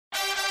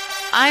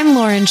I'm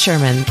Lauren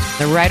Sherman,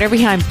 the writer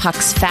behind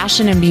Puck's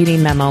Fashion and Beauty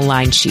Memo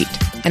line sheet,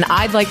 and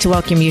I'd like to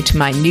welcome you to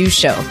my new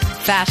show,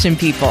 Fashion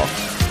People.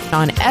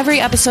 On every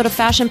episode of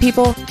Fashion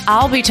People,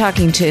 I'll be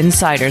talking to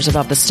insiders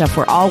about the stuff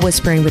we're all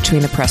whispering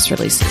between the press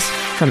releases,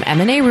 from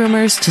M&A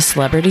rumors to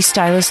celebrity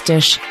stylist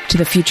dish to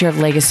the future of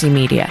legacy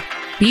media.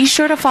 Be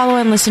sure to follow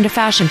and listen to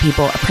Fashion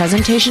People, a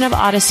presentation of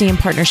Odyssey in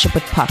partnership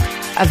with Puck,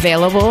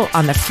 available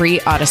on the free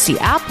Odyssey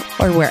app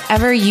or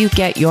wherever you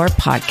get your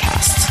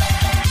podcasts.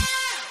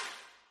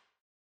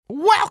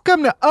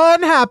 Welcome to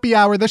Unhappy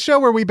Hour, the show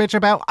where we bitch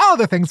about all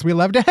the things we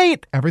love to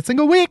hate every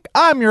single week.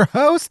 I'm your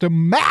host,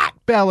 Matt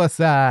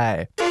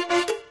Bellassai.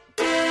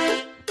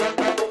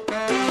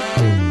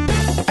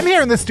 I'm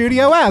here in the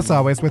studio, as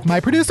always, with my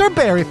producer,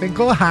 Barry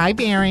Finkel. Hi,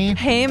 Barry.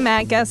 Hey,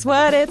 Matt, guess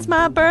what? It's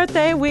my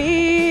birthday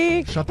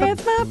week. Shut the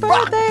It's my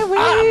birthday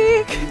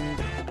week.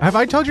 Have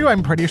I told you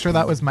I'm pretty sure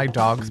that was my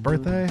dog's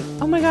birthday?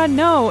 Oh my God,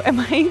 no. Am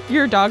I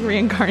your dog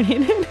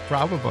reincarnated?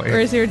 Probably. Or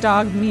is your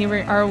dog me?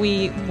 Are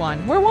we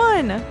one? We're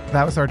one.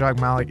 That was our dog,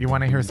 Molly. You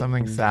want to hear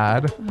something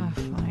sad? Oh,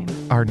 fine.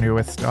 Our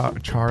newest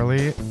dog,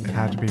 Charlie,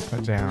 had to be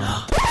put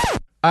down.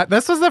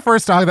 This was the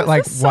first dog that,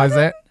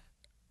 wasn't.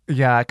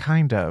 Yeah,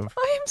 kind of.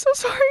 I am so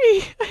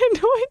sorry. I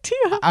had no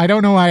idea. I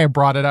don't know why I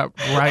brought it up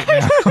right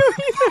now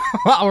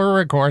while we're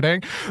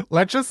recording.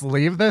 Let's just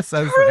leave this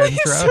as the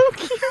intro. So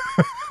cute.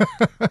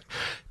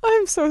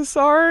 I'm so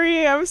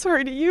sorry. I'm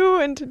sorry to you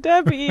and to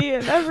Debbie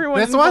and everyone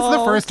This involved. was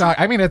the first dog.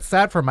 I mean, it's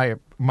sad for my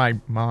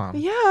mom.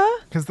 Yeah.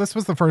 Because this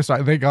was the first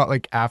dog they got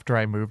after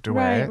I moved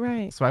away.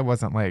 Right. So I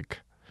wasn't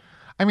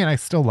I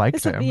still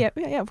liked him. Yeah,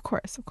 of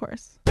course.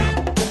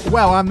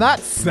 Well, on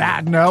that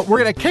sad note,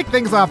 we're going to kick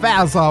things off,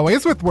 as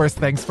always, with Worst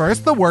Things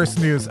First, the worst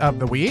news of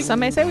the week. Some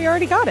may say we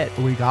already got it.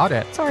 We got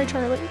it. Sorry,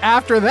 Charlie.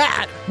 After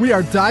that, we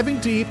are diving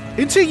deep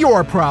into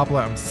your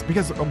problems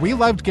because we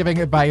loved giving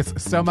advice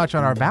so much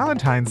on our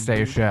Valentine's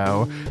Day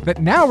show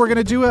that now we're going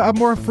to do a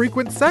more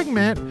frequent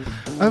segment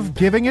of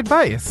giving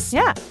advice.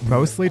 Yeah.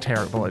 Mostly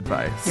terrible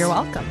advice. You're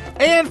welcome.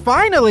 And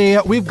finally,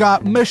 we've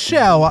got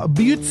Michelle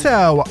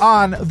Buteau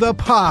on the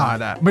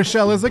pod.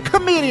 Michelle is a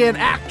comedian,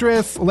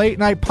 actress, late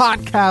night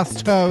podcast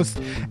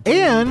host,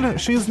 and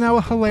she's now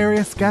a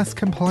hilarious guest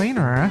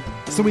complainer.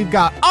 So we've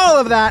got all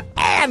of that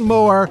and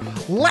more.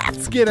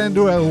 Let's get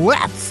into it.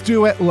 Let's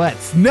do it.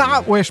 Let's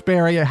not wish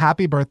Barry a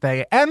happy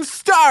birthday and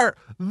start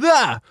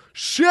the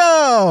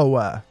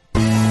show.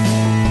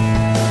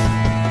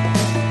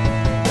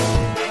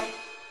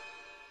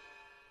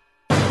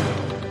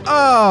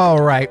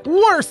 All right,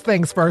 worst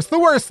things first, the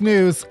worst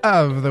news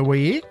of the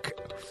week.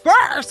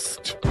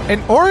 First,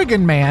 an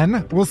Oregon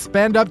man will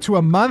spend up to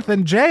a month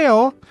in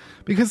jail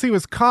because he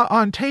was caught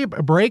on tape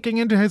breaking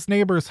into his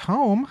neighbor's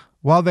home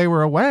while they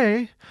were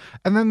away.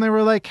 And then they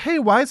were like, hey,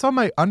 why is all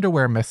my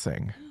underwear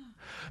missing?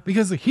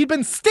 Because he'd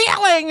been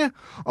stealing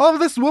all of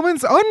this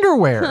woman's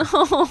underwear.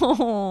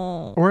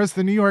 Oh. Or as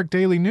the New York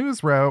Daily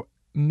News wrote,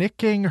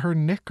 nicking her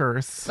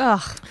knickers.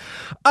 Ugh.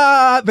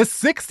 The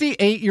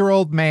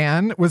 68-year-old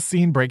man was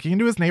seen breaking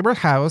into his neighbor's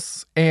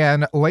house,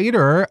 and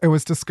later it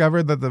was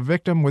discovered that the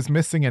victim was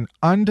missing an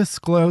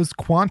undisclosed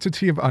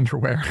quantity of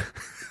underwear.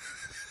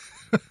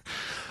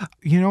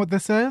 You know what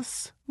this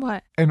is?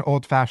 What? An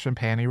old-fashioned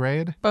panty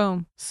raid.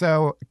 Boom.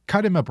 So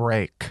cut him a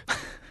break.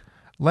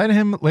 Let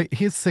him,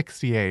 he's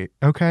 68,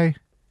 okay?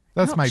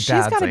 That's my dad's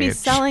age. She's got to be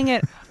selling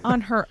it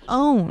on her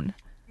own.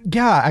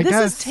 Yeah, I guess.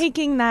 This is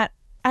taking that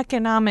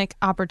economic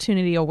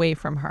opportunity away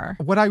from her.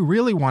 What I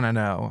really want to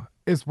know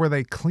is, were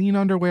they clean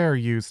underwear or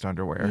used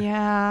underwear?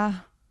 Yeah.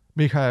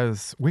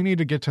 Because we need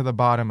to get to the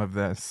bottom of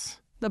this.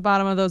 The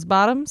bottom of those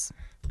bottoms?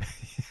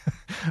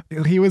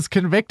 He was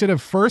convicted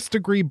of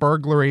first-degree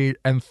burglary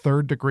and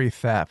third-degree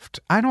theft.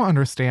 I don't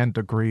understand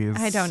degrees.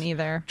 I don't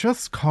either.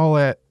 Just call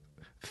it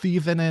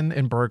thieving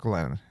and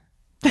burgling.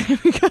 There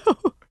we go.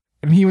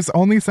 And he was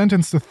only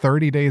sentenced to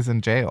 30 days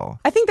in jail.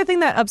 I think the thing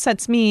that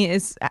upsets me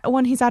is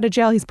when he's out of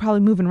jail, he's probably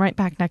moving right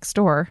back next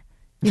door.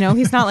 You know,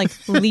 he's not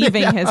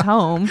leaving his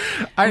home.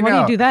 I know. What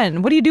do you do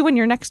then? What do you do when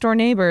your next door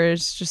neighbor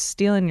is just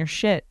stealing your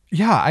shit?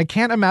 Yeah, I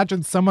can't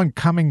imagine someone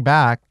coming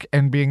back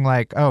and being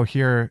like, oh,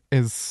 you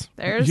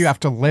have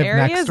to live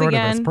next door to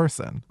this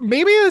person.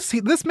 Maybe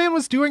this man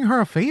was doing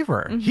her a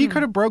favor. Mm-hmm. He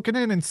could have broken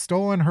in and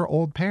stolen her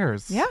old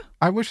pairs. Yeah.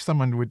 I wish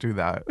someone would do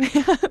that.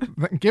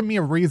 Give me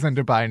a reason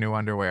to buy new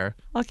underwear.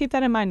 I'll keep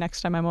that in mind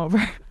next time I'm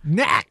over.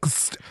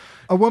 Next,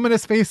 a woman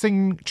is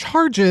facing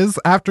charges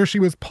after she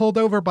was pulled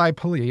over by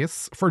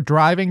police for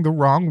driving the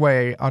wrong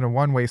way on a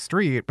one-way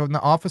street. But when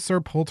the officer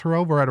pulled her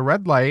over at a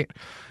red light,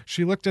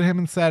 she looked at him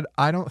and said,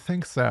 I don't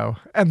think so,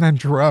 and then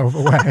drove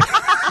away.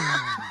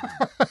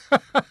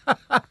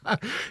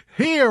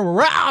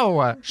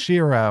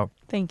 Shiro.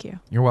 Thank you.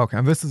 You're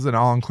welcome. This is an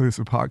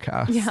all-inclusive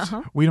podcast.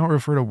 Yeah. We don't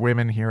refer to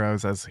women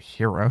heroes as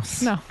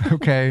heroes. No.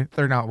 Okay?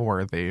 They're not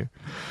worthy.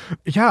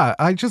 Yeah,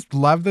 I just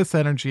love this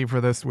energy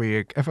for this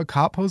week. If a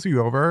cop pulls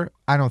you over,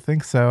 I don't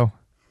think so.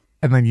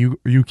 And then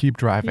you keep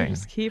driving. You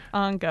just keep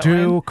on going.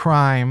 Do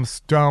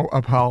crimes. Don't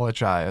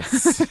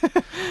apologize.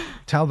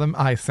 Tell them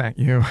I sent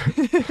you.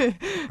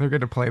 They're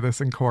going to play this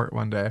in court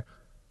one day.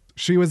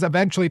 She was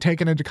eventually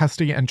taken into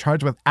custody and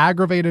charged with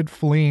aggravated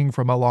fleeing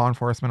from a law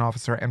enforcement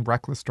officer and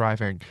reckless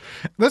driving.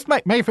 This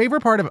my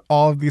favorite part of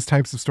all of these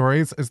types of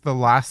stories is the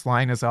last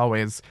line is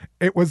always,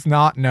 it was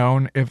not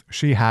known if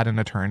she had an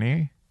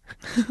attorney.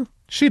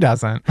 She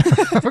doesn't.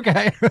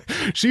 Okay.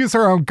 She's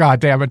her own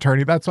goddamn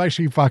attorney. That's why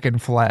she fucking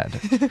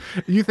fled.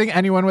 You think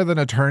anyone with an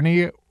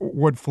attorney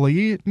would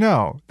flee?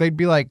 No. They'd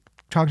be like,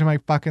 talk to my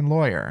fucking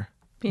lawyer.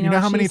 You know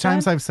how many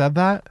times I've said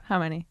that? How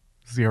many?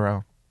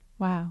 0.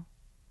 Wow.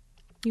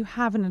 You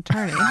have an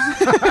attorney.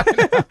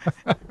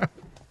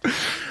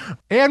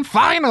 And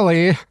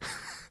finally,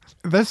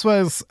 this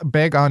was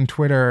big on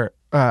Twitter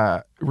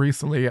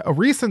recently. A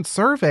recent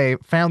survey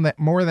found that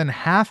more than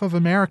half of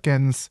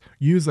Americans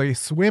use a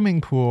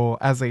swimming pool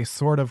as a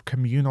sort of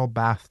communal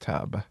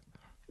bathtub.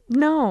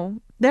 No,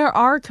 there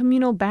are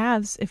communal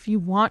baths if you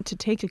want to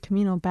take a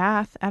communal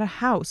bath at a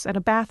house, at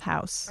a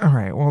bathhouse. All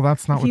right, well,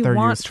 that's not what they're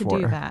used for.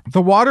 Do that.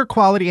 The Water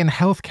Quality and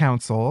Health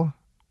Council,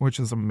 which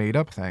is a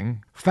made-up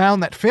thing,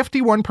 found that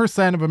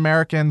 51% of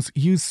Americans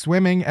use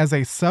swimming as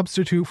a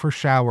substitute for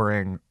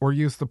showering or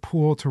use the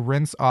pool to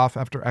rinse off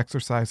after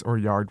exercise or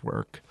yard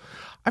work.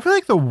 I feel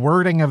like the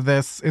wording of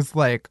this is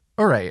like,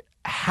 all right,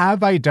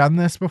 have I done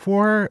this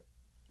before?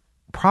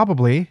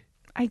 Probably.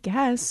 I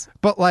guess.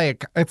 But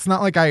like, it's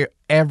not like I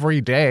every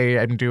day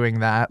am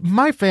doing that.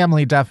 My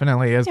family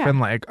definitely has been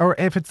like, or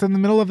if it's in the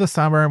middle of the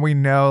summer and we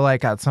know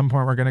like at some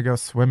point we're going to go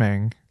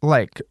swimming,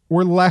 like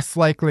we're less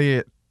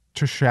likely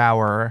to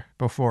shower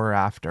before or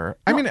after.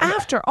 I mean,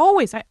 after,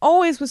 always. I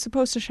always was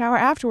supposed to shower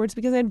afterwards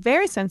because I had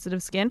very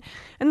sensitive skin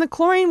and the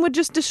chlorine would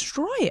just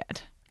destroy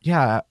it.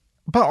 Yeah.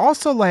 But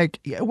also, like,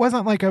 it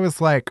wasn't like I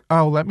was like,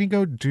 oh, let me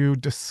go do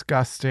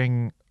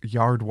disgusting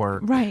yard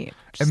work. Right.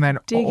 And then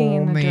digging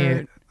only in the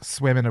dirt.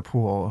 Swim in a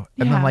pool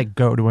and then, like,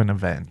 go to an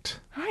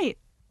event. Right.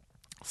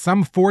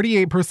 Some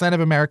 48% of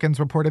Americans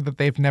reported that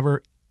they've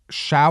never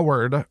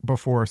showered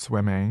before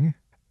swimming.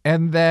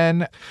 And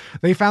then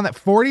they found that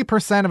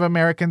 40% of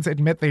Americans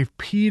admit they've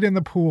peed in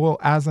the pool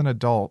as an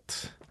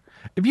adult.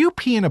 If you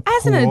pee in a pool...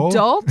 As an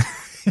adult?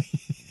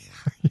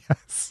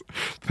 Yes.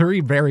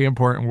 3 very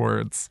important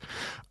words.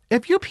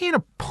 If you pee in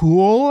a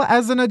pool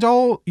as an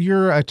adult,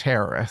 you're a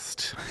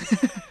terrorist.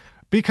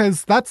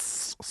 Because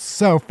that's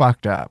so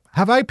fucked up.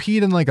 Have I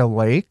peed in like a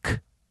lake?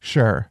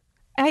 Sure.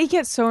 I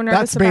get so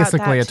nervous about that. That's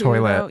basically a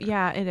toilet. Though.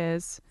 Yeah, it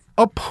is.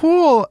 A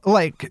pool,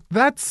 like,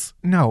 that's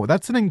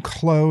an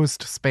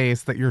enclosed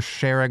space that you're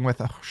sharing with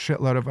a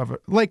shitload of other,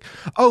 like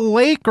a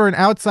lake or an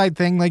outside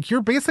thing. Like,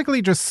 you're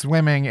basically just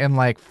swimming in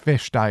like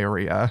fish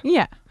diarrhea.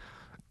 Yeah.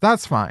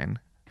 That's fine.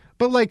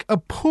 But like a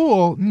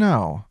pool,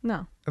 no.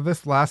 No.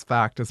 This last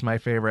fact is my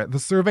favorite. The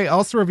survey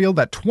also revealed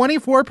that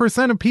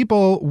 24% of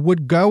people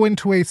would go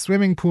into a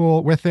swimming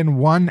pool within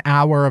 1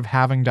 hour of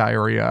having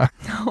diarrhea.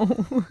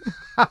 No.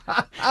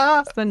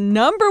 It's the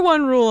number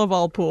one rule of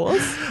all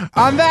pools.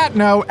 On that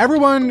note,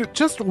 everyone,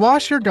 just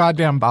wash your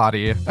goddamn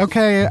body.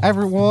 Okay,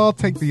 we'll all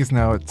take these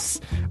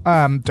notes.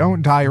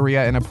 Don't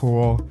diarrhea in a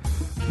pool.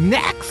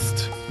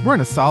 Next, we're going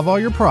to solve all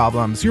your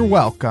problems. You're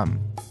welcome.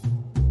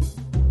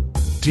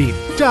 Deep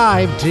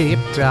dive, deep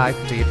dive,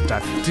 deep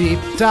dive, deep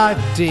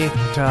dive, deep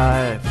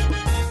dive.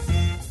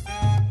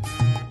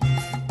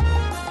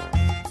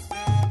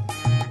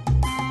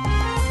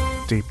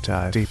 Deep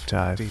dive, deep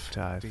dive, deep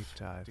dive, deep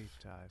dive, deep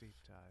dive, deep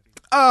dive.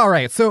 All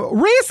right, so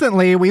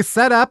recently we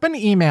set up an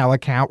email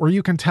account where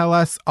you can tell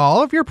us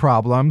all of your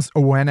problems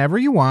whenever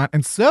you want,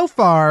 and so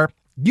far,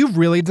 you've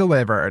really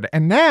delivered.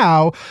 And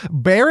now,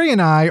 Barry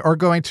and I are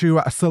going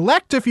to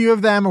select a few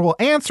of them and we'll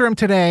answer them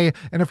today.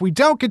 And if we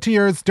don't get to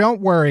yours,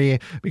 don't worry,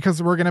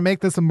 because we're going to make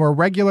this a more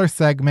regular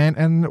segment.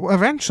 And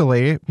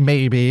eventually,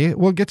 maybe,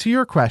 we'll get to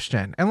your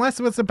question, unless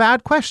it was a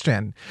bad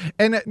question.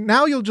 And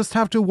now you'll just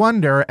have to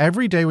wonder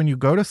every day when you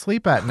go to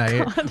sleep at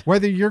night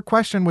whether your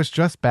question was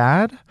just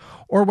bad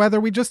or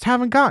whether we just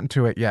haven't gotten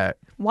to it yet.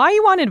 Why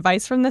you want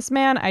advice from this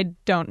man, I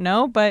don't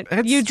know,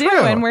 but you do,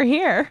 and we're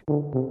here.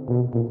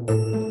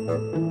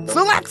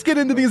 So let's get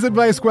into these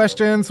advice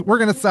questions. We're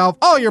going to solve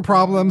all your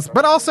problems,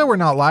 but also we're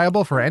not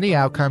liable for any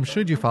outcome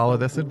should you follow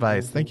this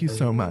advice. Thank you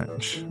so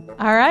much.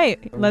 All right,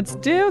 let's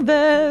do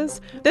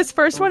this. This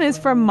first one is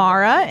from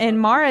Mara,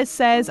 and Mara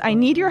says, I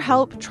need your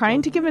help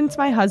trying to convince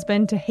my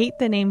husband to hate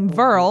the name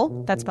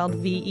Verl, that's spelled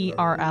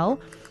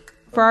V-E-R-L,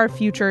 for our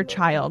future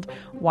child.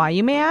 Why,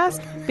 you may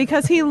ask?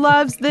 Because he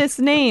loves this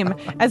name.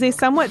 As a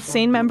somewhat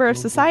sane member of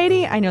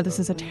society, I know this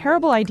is a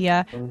terrible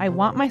idea. I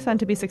want my son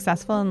to be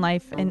successful in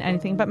life in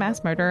anything but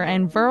mass murder,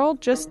 and Verl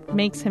just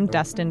makes him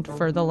destined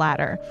for the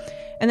latter.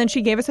 And then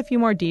she gave us a few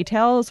more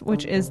details,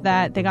 which is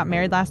that they got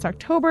married last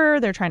October.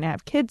 They're trying to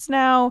have kids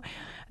now.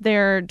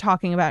 They're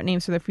talking about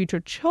names for their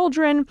future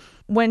children.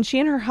 When she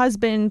and her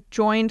husband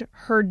joined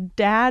her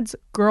dad's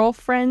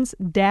girlfriend's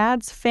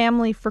dad's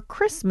family for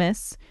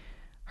Christmas,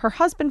 her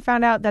husband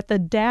found out that the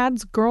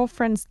dad's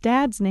girlfriend's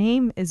dad's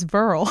name is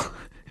Verl.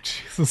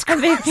 Jesus Christ.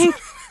 And they think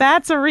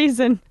that's a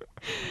reason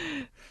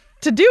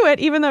to do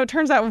it, even though it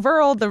turns out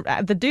Verl,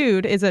 the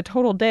dude, is a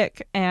total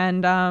dick.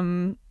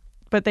 And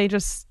but they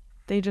just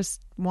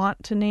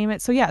want to name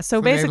it. So yeah,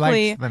 so They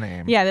basically, liked the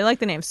name. yeah, they like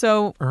the name.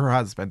 So Her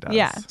husband does.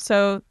 yeah,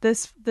 so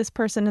this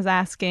person is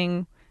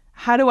asking,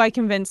 how do I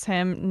convince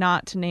him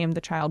not to name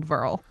the child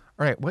Verl?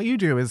 All right, what you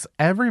do is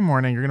every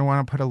morning you're going to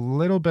want to put a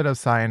little bit of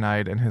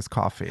cyanide in his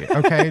coffee,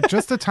 okay?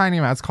 Just a tiny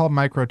amount. It's called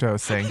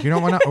microdosing. You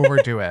don't want to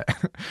overdo it.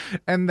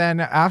 And then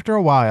after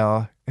a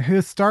while,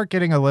 he'll start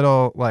getting a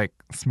little, like,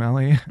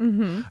 smelly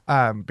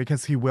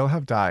because he will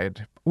have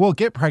died. Well,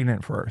 get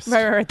pregnant first.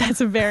 Right.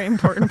 That's a very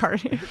important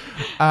part.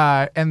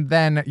 And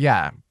then,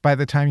 yeah, by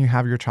the time you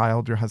have your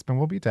child, your husband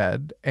will be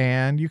dead,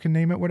 and you can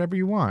name it whatever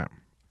you want.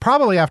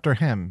 Probably after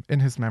him, in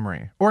his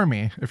memory. Or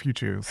me, if you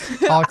choose.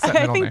 I'll accept I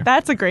middle think name.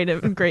 that's a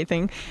great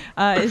thing.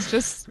 It's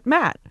just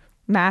Matt.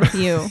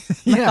 Matthew.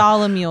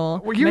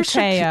 Bartholomew. Well, you should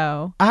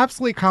Mateo.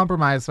 absolutely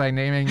compromise by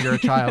naming your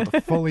child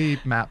fully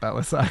Matt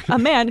Belisai. A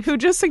man who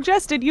just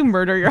suggested you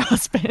murder your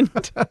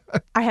husband.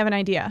 I have an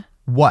idea.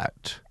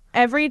 What?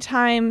 Every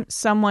time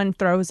someone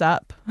throws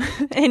up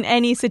in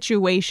any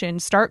situation,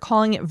 start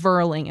calling it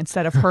verling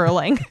instead of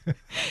hurling.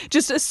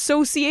 Just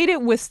associate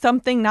it with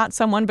something, not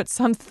someone, but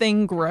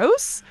something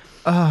gross.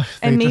 They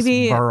And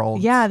maybe, just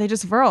burled. yeah, they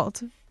just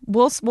verled.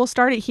 We'll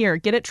start it here.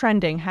 Get it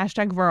trending.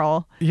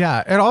 #verl.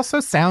 Yeah, it also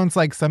sounds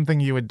like something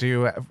you would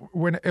do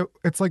when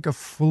it's like a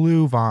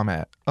flu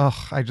vomit. Ugh,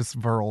 I just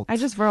verled. I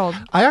just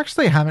verled. I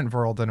actually haven't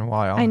verled in a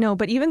while. I know,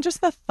 but even just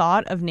the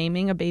thought of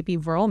naming a baby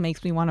Verl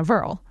makes me want to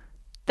verl.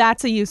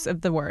 That's a use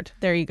of the word.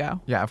 There you go.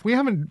 Yeah, if we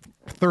haven't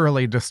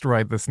thoroughly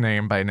destroyed this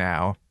name by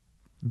now,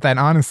 then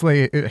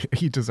honestly,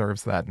 he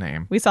deserves that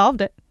name. We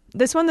solved it.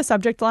 This one, the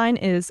subject line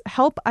is,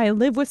 "Help, I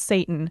live with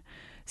Satan."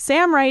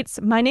 Sam writes,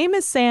 "My name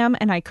is Sam,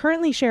 and I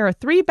currently share a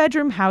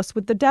 3-bedroom house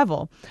with the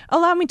devil.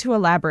 Allow me to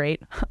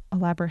elaborate."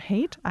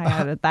 Elaborate? I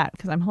added that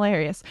because I'm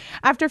hilarious.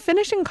 "After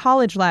finishing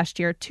college last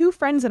year, 2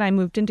 friends and I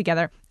moved in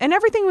together, and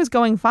everything was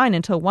going fine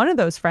until one of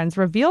those friends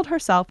revealed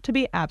herself to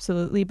be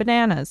absolutely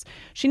bananas.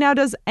 She now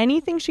does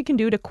anything she can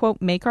do to,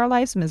 quote, make our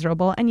lives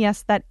miserable, and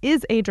yes, that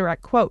is a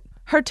direct quote.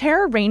 Her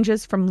terror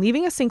ranges from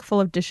leaving a sink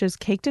full of dishes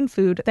caked in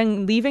food,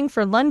 then leaving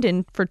for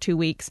London for 2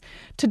 weeks,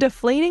 to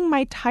deflating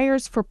my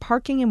tires for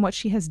parking in what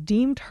she has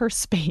deemed her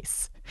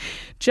space.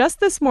 Just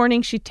this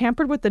morning, she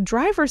tampered with the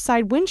driver's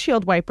side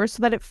windshield wiper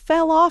so that it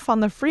fell off on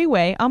the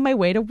freeway on my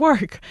way to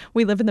work.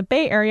 We live in the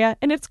Bay Area,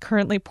 and it's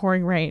currently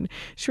pouring rain.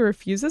 She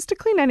refuses to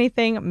clean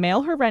anything,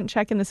 mail her rent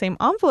check in the same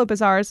envelope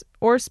as ours,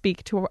 or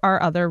speak to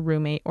our other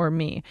roommate or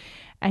me.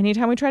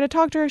 Anytime we try to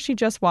talk to her, she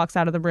just walks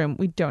out of the room.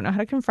 We don't know how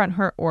to confront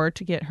her or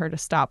to get her to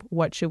stop.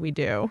 What should we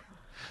do?"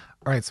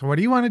 All right, so what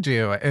you want to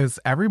do is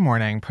every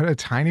morning put a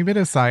tiny bit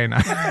of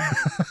cyanide.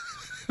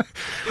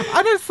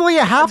 Honestly,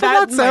 half of that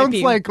That might sounds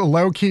be- like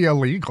low-key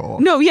illegal.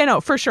 No, yeah, no,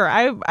 for sure.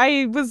 I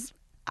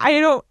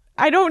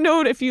don't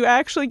know if you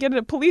actually get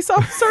a police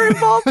officer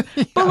involved,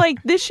 but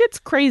like this shit's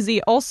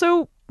crazy.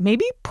 Also,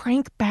 maybe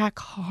prank back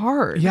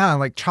hard. Yeah,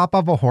 like chop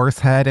off a horse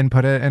head and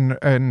put it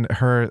in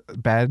her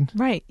bed.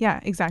 Right.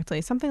 Yeah,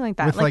 exactly. Something like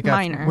that. Like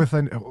minor. With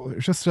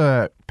just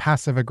a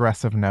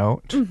passive-aggressive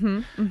note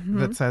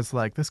that says,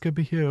 like, this could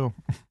be you.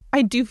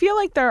 I do feel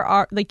like there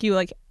are, like, you,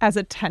 like, as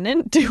a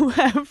tenant, do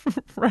have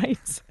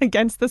rights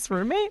against this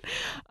roommate.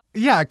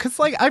 Yeah, because,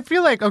 like, I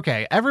feel like,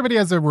 okay, everybody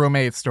has a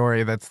roommate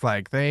story that's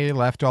like, they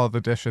left all the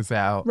dishes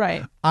out.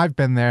 Right. I've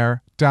been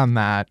there, done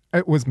that.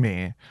 It was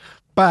me.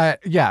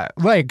 But, yeah,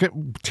 like,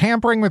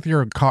 tampering with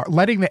your car,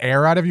 letting the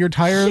air out of your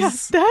tires.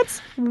 Yes,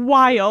 that's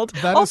wild.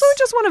 That Also, is- I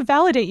just want to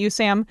validate you,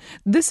 Sam.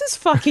 This is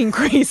fucking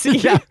crazy.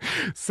 Yeah,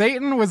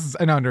 Satan was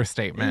an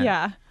understatement.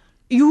 Yeah.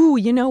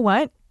 You know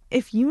what?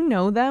 If you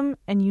know them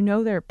and you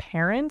know their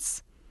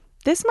parents,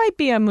 this might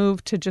be a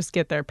move to just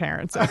get their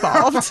parents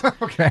involved.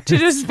 Okay. To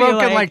just be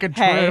Spoken like, like a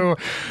hey, true.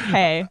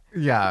 hey,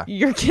 Yeah.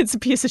 your kid's a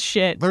piece of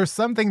shit. There's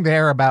something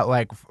there about,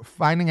 like,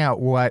 finding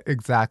out what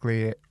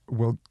exactly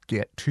will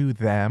get to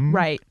them.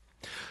 Right.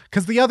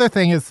 Because the other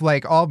thing is,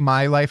 like, all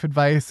my life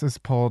advice is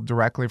pulled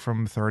directly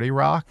from 30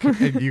 Rock.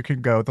 And you can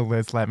go the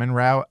Liz Lemon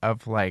route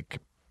of, like,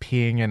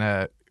 peeing in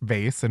a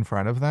vase in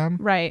front of them.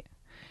 Right.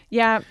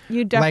 Yeah,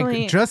 you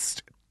definitely Like,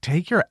 just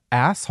take your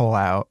asshole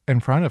out in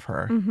front of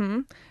her.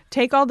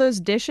 take all those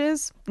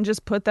dishes and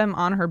just put them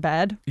on her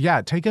bed.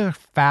 Yeah, take a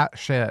fat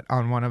shit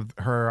on one of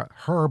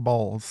her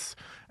bowls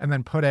and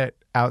then put it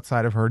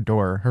outside of her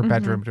door, her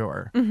bedroom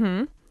door.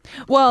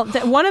 Well,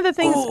 one of the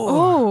things.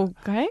 Oh,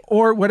 okay.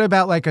 Or what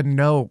about, like, a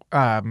note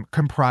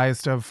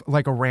comprised of,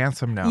 like, a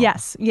ransom note?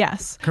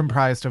 Yes.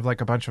 Comprised of, like,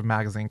 a bunch of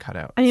magazine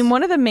cutouts. I mean,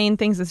 one of the main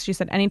things is she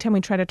said anytime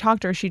we try to talk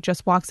to her, she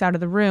just walks out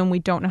of the room. We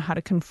don't know how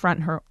to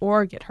confront her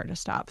or get her to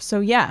stop. So,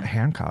 yeah.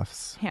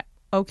 Handcuffs.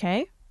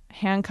 Okay.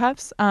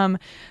 Handcuffs. A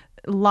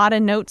lot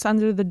of notes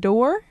under the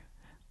door.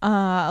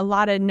 A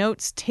lot of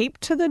notes taped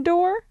to the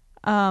door.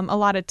 A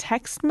lot of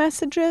text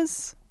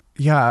messages.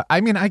 Yeah,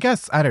 I mean, I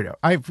guess, I don't know.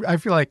 I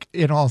feel like,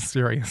 in all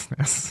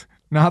seriousness,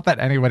 not that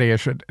anybody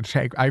should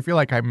take, I feel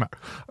like I'm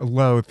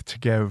loath to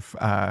give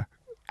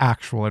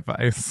actual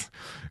advice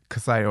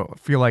because I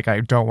feel like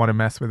I don't want to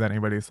mess with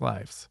anybody's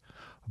lives.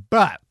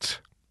 But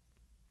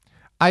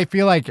I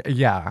feel like,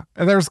 yeah,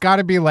 there's got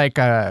to be, like,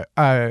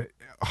 a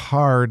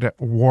hard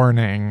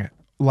warning,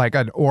 like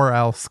an or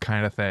else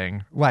kind of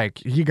thing.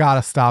 Like, you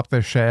gotta stop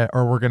this shit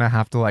or we're gonna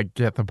have to like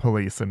get the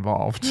police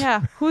involved.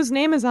 Yeah, whose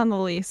name is on the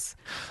lease?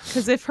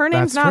 Because if her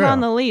name's That's not true. on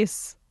the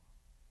lease,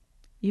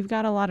 you've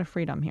got a lot of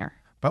freedom here.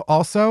 But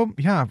also,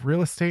 yeah,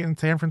 real estate in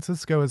San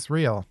Francisco is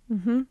real.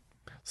 Mm-hmm.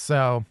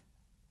 So,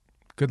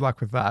 good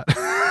luck with that.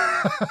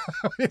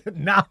 We did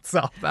not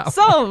solve that.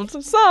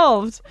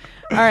 Solved.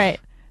 All right,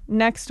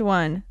 next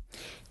one.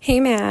 Hey,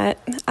 Matt,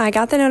 I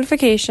got the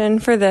notification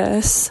for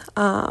this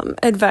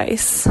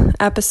advice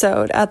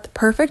episode at the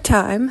perfect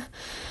time.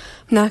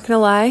 I'm not going to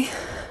lie.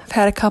 I've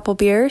had a couple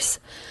beers.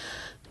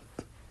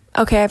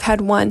 Okay, I've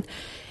had one.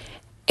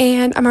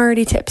 And I'm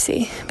already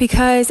tipsy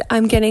because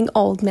I'm getting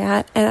old,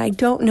 Matt, and I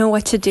don't know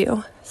what to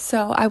do.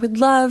 So I would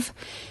love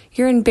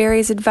your and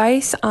Barry's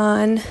advice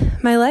on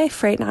my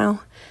life right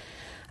now.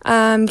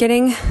 I'm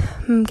getting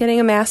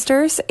a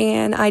master's,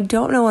 and I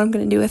don't know what I'm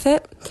going to do with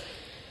it.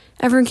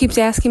 Everyone keeps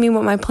asking me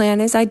what my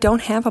plan is. I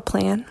don't have a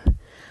plan.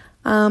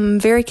 I'm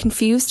very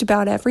confused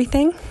about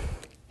everything.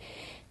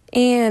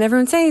 And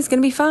everyone's saying it's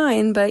going to be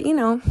fine, but, you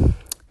know, I'm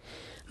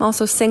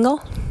also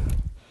single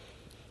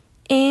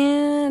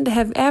and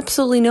have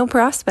absolutely no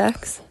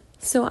prospects.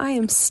 So I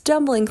am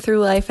stumbling through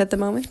life at the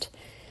moment,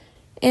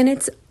 and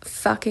it's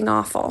fucking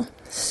awful.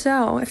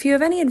 So if you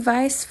have any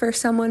advice for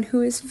someone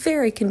who is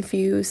very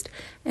confused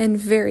and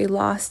very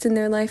lost in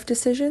their life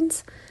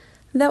decisions,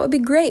 that would be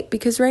great,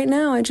 because right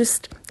now I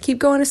just keep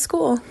going to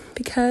school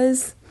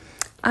because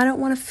I don't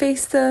want to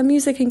face the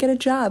music and get a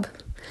job.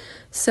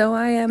 So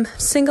I am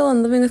single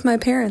and living with my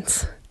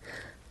parents,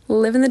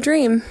 living the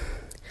dream.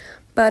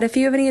 But if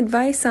you have any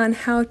advice on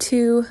how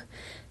to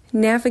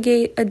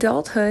navigate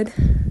adulthood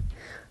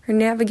or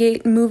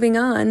navigate moving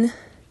on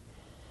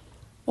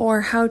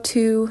or how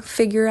to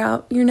figure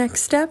out your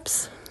next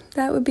steps,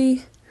 that'd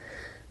be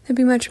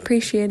much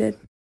appreciated.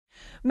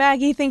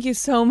 Maggie, thank you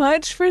so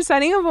much for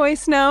sending a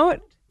voice note.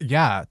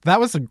 Yeah, that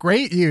was a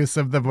great use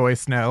of the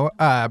voice note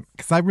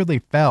because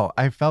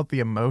I felt the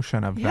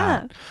emotion of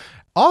that.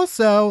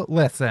 Also,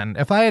 listen,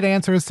 if I had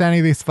answers to any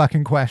of these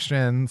fucking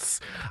questions,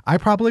 I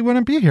probably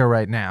wouldn't be here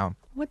right now.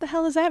 What the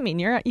hell does that mean?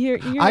 You're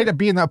I'd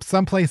be in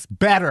someplace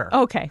better.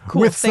 Okay,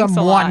 cool. With Thanks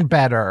someone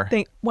better.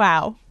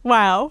 Wow.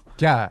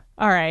 Yeah.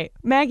 All right.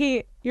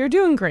 Maggie, you're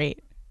doing great.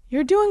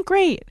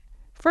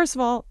 First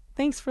of all,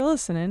 thanks for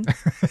listening.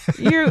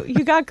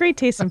 You got great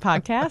taste in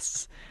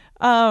podcasts.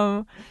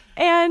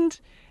 And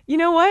you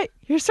know what?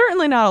 You're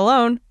certainly not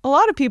alone. A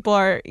lot of people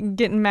are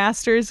getting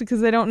masters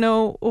because they don't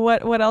know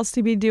what else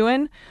to be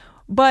doing.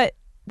 But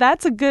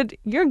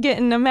you're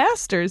getting a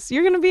master's.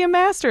 You're going to be a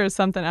master or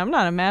something. I'm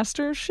not a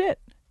master of shit.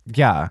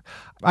 Yeah.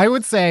 I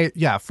would say,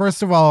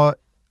 first of all,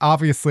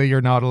 obviously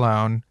you're not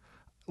alone.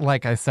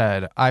 Like I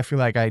said, I feel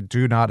like I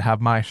do not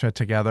have my shit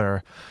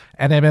together,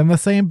 and I'm in the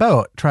same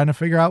boat trying to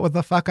figure out what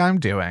the fuck I'm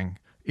doing,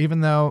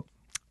 even though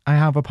I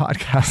have a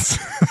podcast.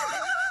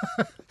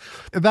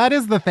 That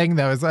is the thing,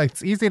 though, is like,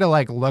 it's easy to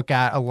like look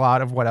at a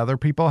lot of what other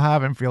people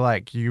have and feel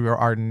like you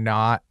are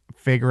not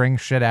figuring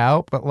shit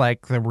out. But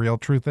like the real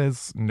truth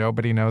is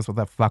nobody knows what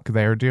the fuck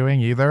they're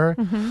doing either.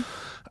 Mm-hmm.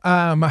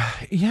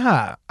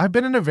 Yeah, I've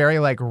been in a very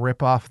like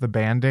rip off the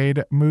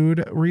Band-Aid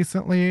mood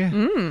recently.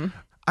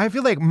 I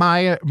feel like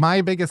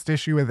my biggest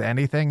issue with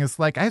anything is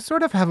like I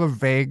sort of have a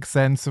vague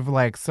sense of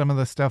like some of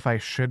the stuff I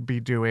should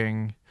be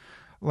doing.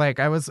 Like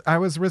I was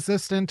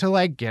resistant to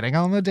like getting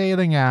on the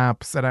dating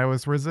apps, and I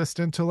was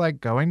resistant to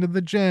like going to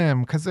the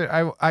gym because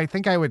I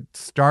think I would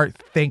start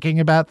thinking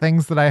about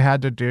things that I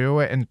had to do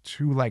in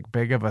too like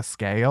big of a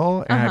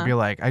scale, and I'd be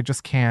like, I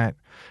just can't.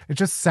 It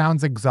just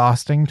sounds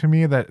exhausting to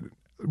me that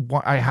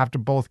I have to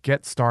both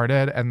get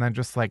started and then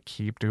just like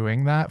keep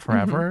doing that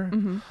forever.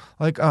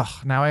 Like,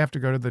 now I have to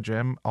go to the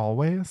gym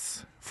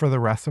always for the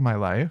rest of my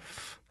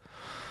life.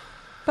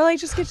 But like,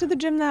 just get to the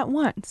gym that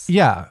once.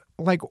 Yeah.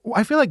 Like,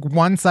 I feel like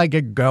once I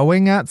get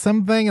going at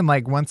something and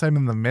like once I'm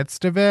in the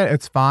midst of it,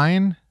 it's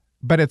fine.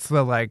 But it's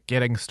the like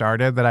getting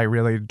started that I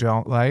really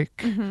don't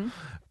like. And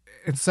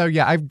so,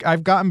 yeah,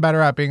 I've gotten better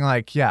at being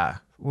like,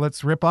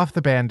 let's rip off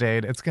the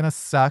Band-Aid. It's going to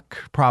suck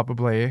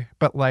probably,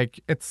 but like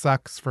it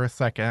sucks for a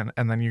second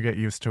and then you get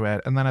used to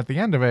it. And then at the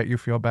end of it, you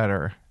feel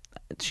better.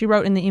 She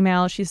wrote in the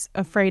email she's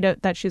afraid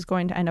that she's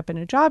going to end up in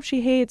a job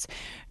she hates,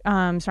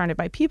 surrounded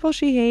by people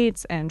she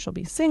hates, and she'll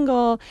be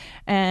single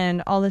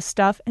and all this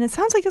stuff. And it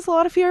sounds like it's a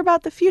lot of fear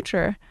about the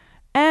future.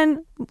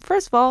 And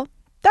first of all,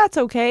 that's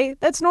okay.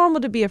 That's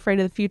normal to be afraid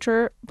of the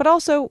future. But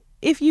also,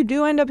 if you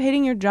do end up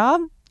hating your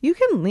job, you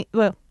can leave.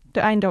 Well,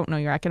 I don't know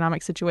your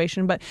economic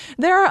situation, but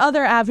there are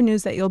other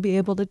avenues that you'll be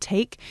able to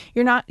take.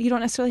 You don't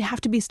necessarily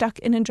have to be stuck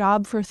in a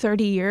job for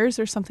 30 years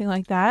or something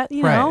like that.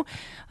 You know,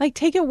 like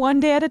take it one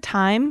day at a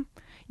time.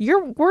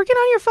 You're working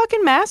on your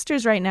fucking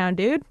master's right now,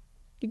 dude.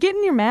 You're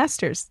getting your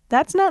master's.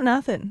 That's not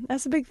nothing.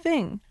 That's a big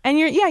thing. And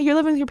you're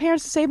living with your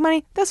parents to save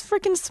money. That's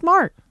freaking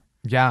smart.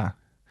 Yeah.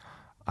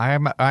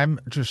 I'm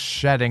just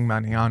shedding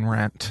money on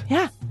rent.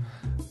 Yeah.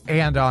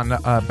 And on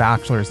a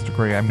bachelor's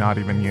degree I'm not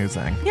even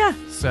using. Yeah.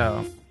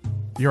 So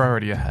you're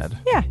already ahead.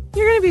 Yeah.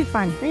 You're going to be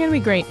fine. You're going to be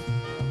great.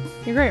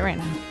 You're great right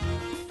now.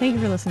 Thank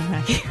you for listening,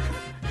 Maggie.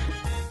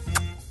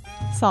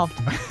 Solved.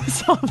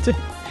 Solved it.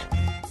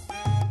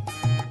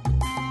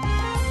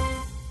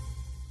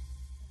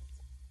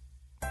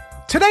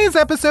 Today's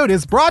episode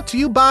is brought to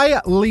you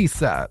by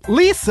Lisa.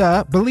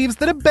 Lisa believes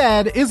that a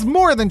bed is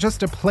more than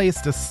just a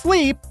place to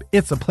sleep,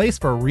 it's a place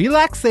for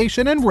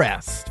relaxation and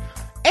rest.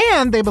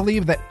 And they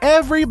believe that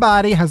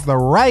everybody has the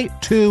right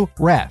to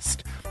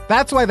rest.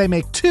 That's why they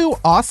make 2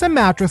 awesome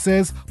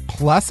mattresses,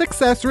 plus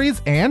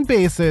accessories and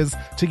bases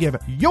to give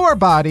your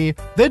body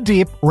the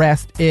deep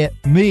rest it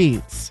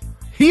needs.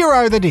 Here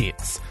are the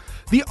deets.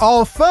 The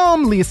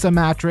all-foam Lisa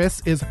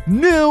mattress is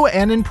new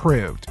and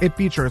improved. It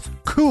features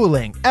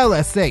cooling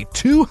LSA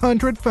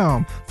 200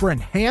 foam for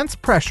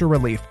enhanced pressure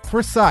relief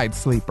for side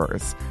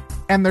sleepers.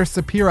 And their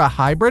Sapira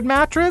hybrid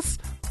mattress?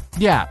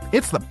 Yeah,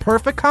 it's the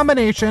perfect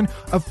combination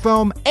of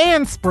foam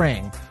and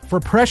spring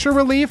for pressure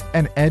relief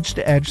and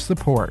edge-to-edge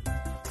support.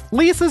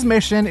 Lisa's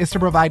mission is to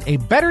provide a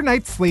better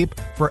night's sleep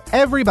for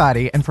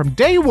everybody, and from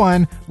day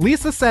one,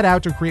 Lisa set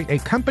out to create a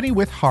company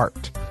with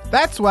heart.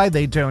 That's why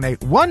they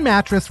donate 1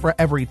 mattress for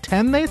every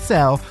 10 they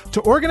sell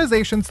to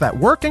organizations that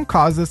work in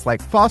causes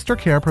like foster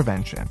care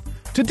prevention.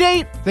 To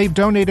date, they've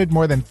donated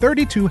more than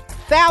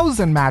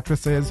 32,000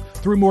 mattresses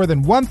through more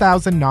than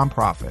 1,000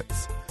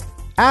 nonprofits.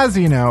 As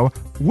you know,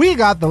 we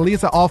got the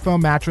Lisa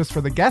all-foam mattress for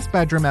the guest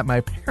bedroom at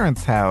my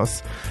parents'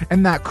 house,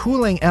 and that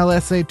cooling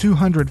LSA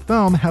 200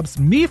 foam helps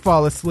me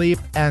fall asleep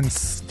and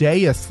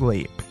stay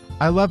asleep.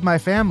 I love my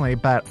family,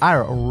 but I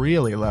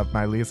really love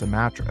my Lisa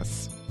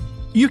mattress.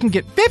 You can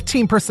get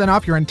 15%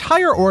 off your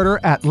entire order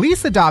at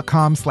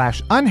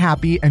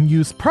lisa.com/unhappy and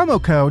use promo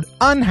code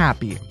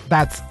UNHAPPY.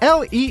 That's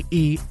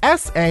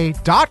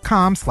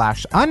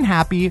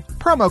LEESA.com/unhappy,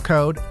 promo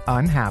code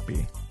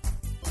UNHAPPY.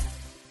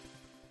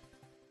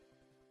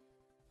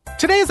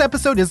 Today's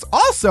episode is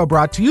also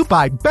brought to you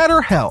by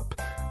BetterHelp.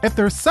 If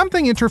there's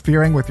something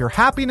interfering with your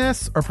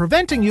happiness or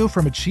preventing you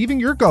from achieving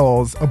your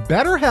goals,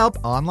 BetterHelp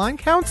online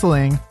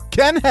counseling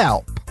can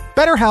help.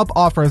 BetterHelp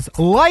offers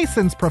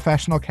licensed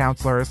professional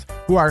counselors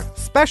who are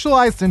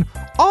specialized in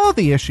all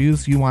the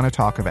issues you want to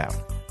talk about.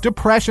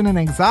 Depression and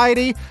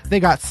anxiety,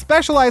 they got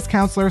specialized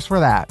counselors for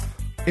that.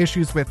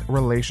 Issues with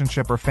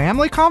relationship or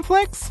family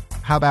conflicts?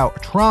 How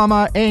about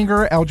trauma,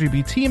 anger,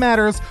 LGBT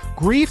matters,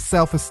 grief,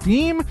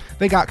 self-esteem?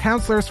 They got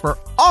counselors for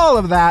all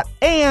of that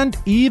and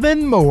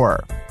even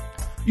more.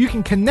 You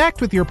can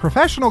connect with your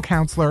professional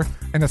counselor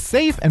in a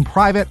safe and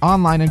private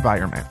online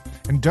environment.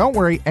 And don't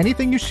worry,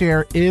 anything you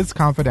share is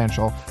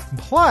confidential.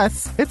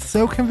 Plus, it's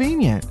so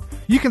convenient.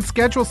 You can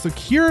schedule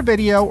secure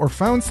video or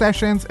phone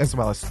sessions, as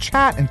well as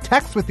chat and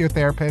text with your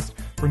therapist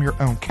from your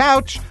own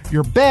couch,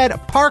 your bed, a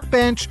park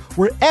bench,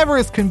 wherever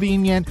is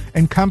convenient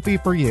and comfy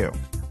for you.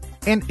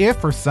 And if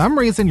for some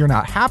reason you're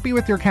not happy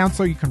with your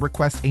counselor, you can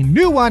request a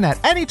new one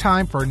at any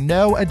time for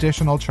no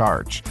additional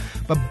charge.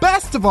 But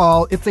best of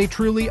all, it's a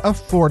truly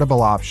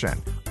affordable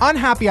option.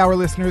 Unhappy Hour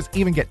listeners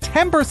even get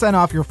 10%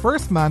 off your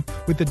first month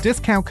with the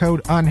discount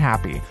code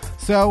UNHAPPY.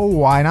 So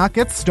why not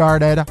get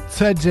started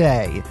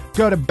today?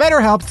 Go to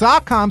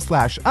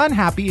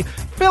betterhelp.com/unhappy,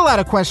 fill out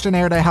a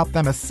questionnaire to help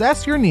them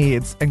assess your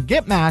needs, and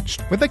get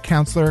matched with a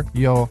counselor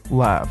you'll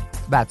love.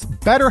 That's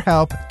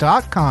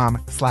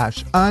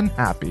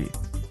betterhelp.com/unhappy.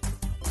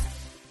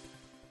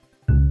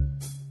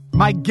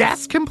 My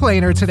guest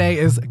complainer today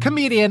is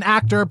comedian,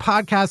 actor,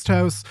 podcast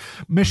host,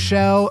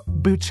 Michelle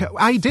Buteau.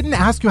 I didn't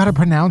ask you how to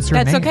pronounce her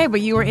name. That's okay,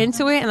 but you were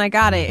into it and I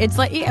got it. It's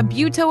like a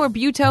Buteau or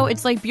Buteau.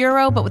 It's like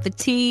bureau, but with a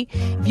T.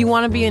 If you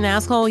want to be an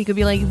asshole, you could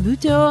be like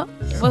Buteau.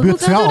 Well,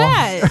 who's going to do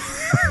that?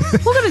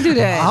 Who's going to do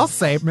that? I'll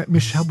say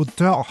Michelle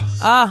Buteau.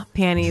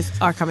 Panties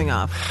are coming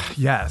off.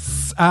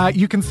 Yes.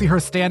 You can see her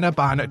stand-up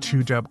on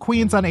Two Dope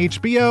Queens on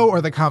HBO or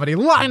the comedy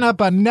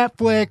lineup on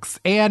Netflix.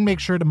 And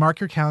make sure to mark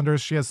your calendars.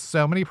 She has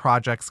so many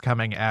projects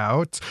coming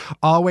out.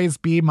 Always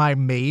Be My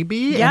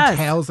Maybe and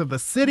Tales of the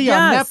City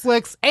on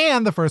Netflix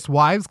and The First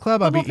Wives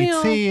Club on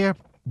BET.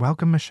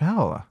 Welcome,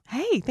 Michelle.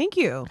 Hey, thank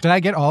you. Did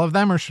I get all of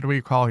them or should we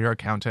call your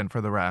accountant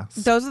for the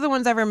rest? Those are the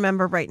ones I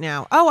remember right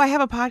now. Oh, I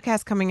have a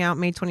podcast coming out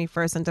May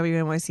 21st on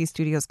WNYC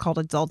Studios called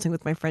Adulting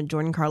with my friend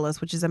Jordan Carlos,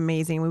 which is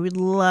amazing. We would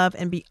love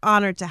and be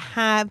honored to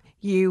have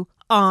you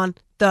on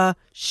the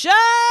show.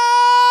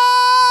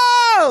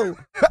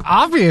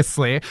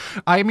 Obviously.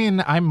 I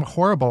mean, I'm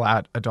horrible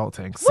at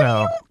adulting.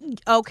 So,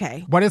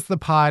 okay. What is the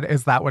pod?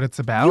 Is that what it's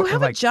about? You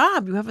have a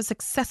job. You have a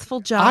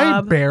successful job. I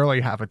barely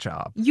have a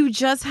job. You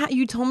just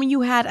you told me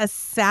you had a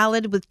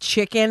salad with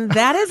chicken.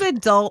 That is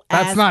adult.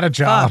 That's not a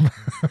job.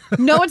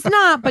 No, it's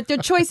not. But the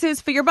choice is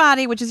for your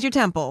body, which is your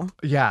temple.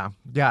 Yeah.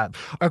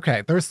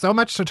 Okay. There's so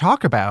much to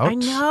talk about. I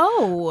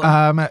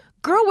know.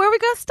 Girl, where are we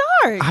going to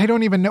start? I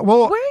don't even know.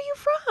 Well, where are you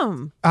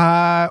from?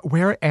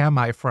 Where am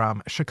I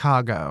from?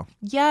 Chicago.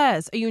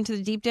 Yes. Are you into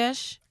the deep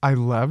dish? I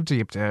love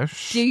deep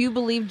dish. Do you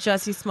believe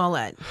Jussie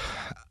Smollett?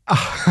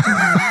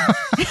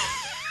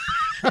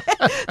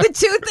 The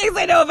two things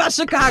I know about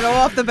Chicago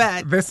off the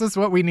bat. This is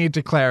what we need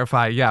to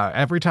clarify. Yeah,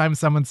 every time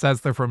someone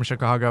says they're from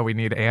Chicago, we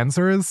need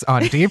answers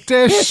on deep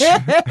dish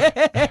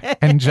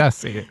and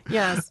Jussie.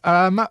 Yes.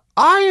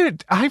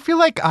 I feel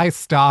like I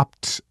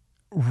stopped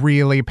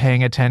really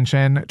paying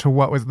attention to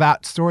what was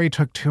that story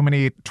took too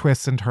many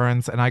twists and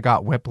turns and I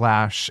got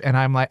whiplash and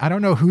I'm like, I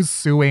don't know who's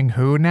suing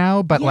who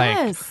now, but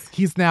like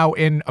he's now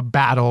in a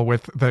battle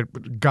with the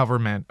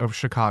government of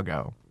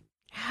Chicago.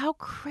 How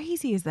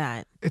crazy is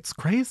that? It's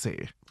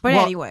crazy. But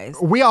anyways,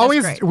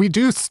 we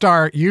do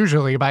start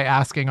usually by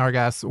asking our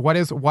guests, what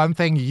is one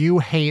thing you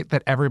hate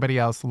that everybody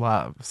else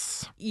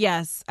loves?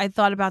 Yes, I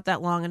thought about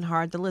that long and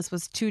hard. The list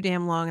was too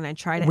damn long and I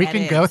tried to We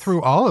edit. can go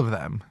through all of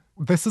them.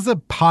 This is a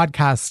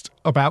podcast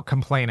about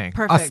complaining,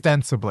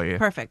 ostensibly.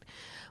 Perfect.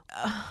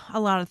 A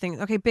lot of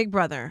things. Okay, Big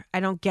Brother. I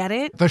don't get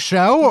it. The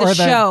show or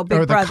Big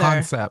or Brother. The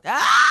concept?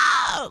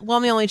 Well,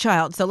 I'm the only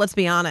child, so let's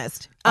be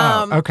honest.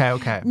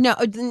 Okay. No,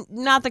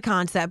 not the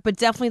concept, but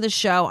definitely the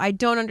show. I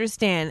don't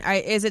understand.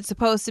 Is it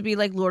supposed to be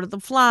like Lord of the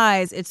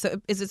Flies? Is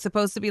it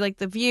supposed to be like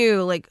The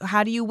View? Like,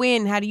 how do you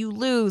win? How do you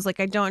lose? Like,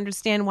 I don't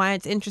understand why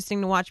it's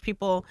interesting to watch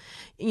people,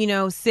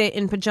 sit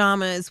in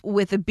pajamas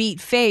with a beat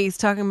face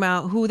talking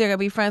about who they're going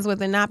to be friends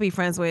with and not be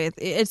friends with.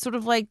 It's sort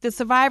of like the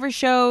Survivor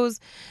shows,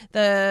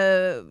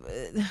 the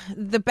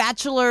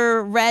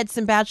Bachelorettes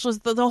and Bachelors,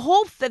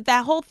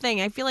 that whole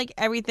thing. I feel like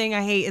everything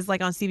I hate is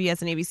like on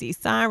CBS and ABC.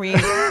 Sorry.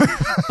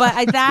 But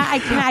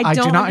I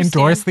do not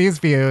endorse these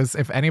views.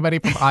 If anybody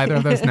from either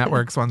of those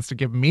networks wants to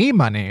give me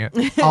money,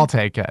 I'll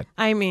take it.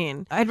 I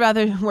mean, I'd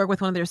rather work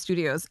with one of their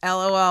studios.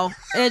 LOL.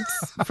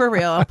 It's for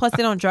real. Plus,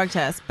 they don't drug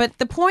test. But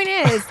the point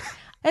is,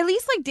 at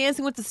least like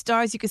Dancing with the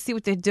Stars, you can see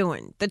what they're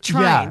doing. They're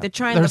trying. They're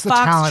trying the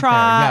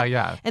foxtrot.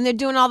 Yeah. And they're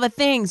doing all the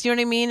things. You know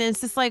what I mean? And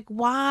it's just like,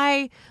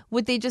 why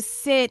would they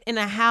just sit in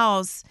a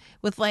house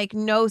with like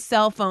no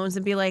cell phones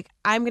and be like,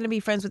 I'm going to be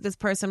friends with this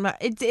person?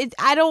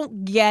 I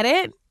don't get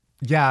it.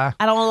 Yeah.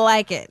 I don't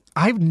like it.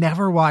 I've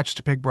never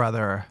watched Big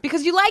Brother.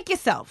 Because you like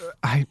yourself.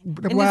 And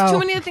there's too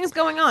many other things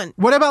going on.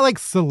 What about like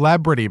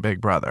Celebrity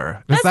Big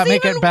Brother? Does that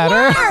make it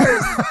better?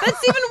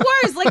 That's even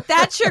worse. Like,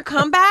 that's your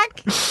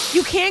comeback?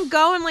 You can't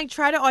go and like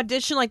try to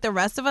audition like the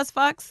rest of us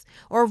fucks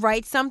or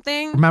write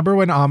something? Remember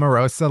when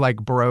Omarosa like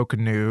broke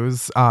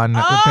news on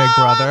Big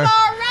Brother?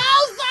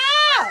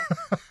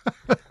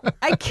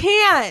 I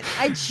can't.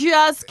 I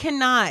just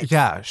cannot.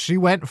 Yeah, she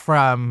went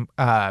from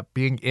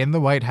being in the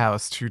White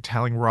House to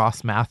telling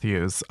Ross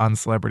Matthews on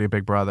Celebrity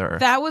Big Brother.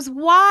 That was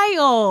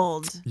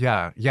wild.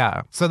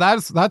 Yeah. So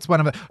that's one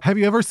of the. Have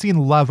you ever seen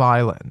Love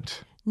Island?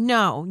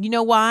 No. You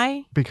know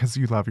why? Because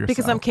you love yourself.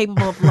 Because I'm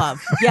capable of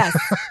love. Yes.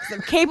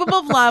 I'm capable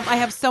of love. I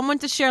have someone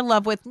to share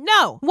love with.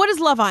 No. What is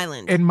Love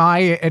Island? In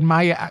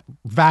my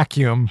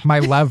vacuum, my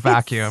love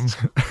vacuum.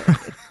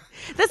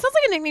 That sounds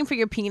like a nickname for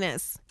your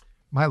penis.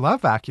 My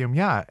love vacuum,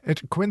 yeah.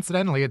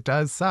 Coincidentally, it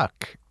does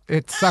suck.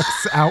 It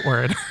sucks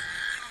outward.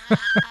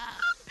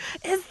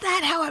 Is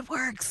that how it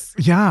works?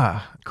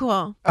 Yeah.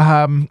 Cool.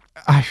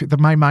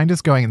 My mind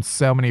is going in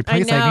so many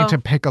places. I need to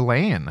pick a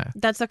lane.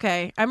 That's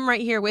okay. I'm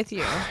right here with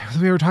you.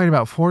 We were talking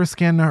about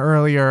foreskin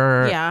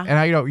earlier. Yeah.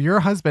 And your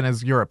husband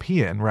is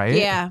European, right?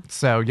 Yeah.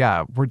 So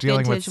yeah, we're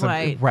dealing Vintage with some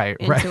white. right.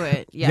 Into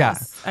it.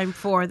 Yes. Yeah. I'm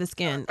for the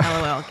skin.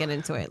 LOL. Get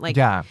into it. Like,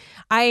 yeah.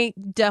 I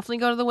definitely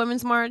go to the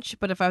Women's March,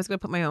 but if I was going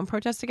to put my own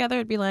protest together,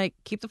 it'd be like,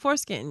 keep the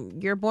foreskin.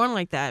 You're born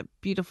like that.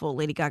 Beautiful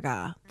Lady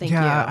Gaga. Thank you.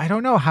 Yeah, I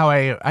don't know how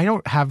I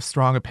don't have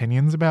strong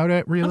opinions about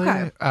it, really.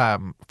 Okay.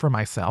 For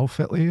myself,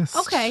 at least.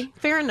 Okay,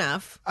 fair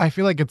enough. I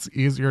feel like it's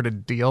easier to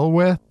deal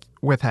with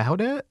without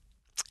it.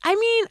 I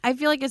mean, I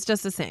feel like it's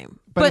just the same.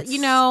 But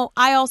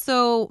I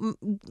also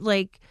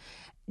like...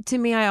 To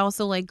me, I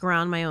also like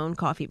ground my own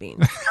coffee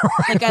beans.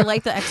 Like, I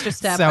like the extra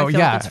step. So, I feel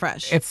like it's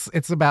fresh.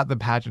 It's about the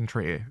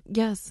pageantry.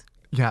 Yes.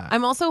 Yeah.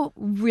 I'm also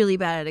really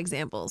bad at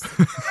examples.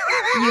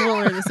 You will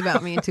learn this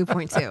about me in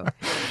 2.2.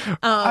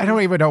 I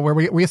don't even know where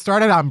we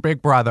started on Big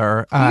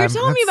Brother. You're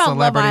telling me about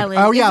Celebrity. Love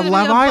Island. Oh, yeah,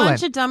 Love Island. A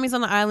bunch of dummies on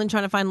the island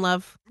trying to find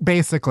love.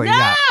 Basically, no!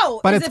 Yeah.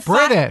 But Is it's it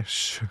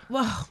British.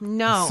 Well,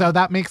 no. So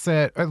that makes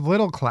it a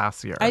little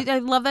classier. I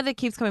love that it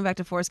keeps coming back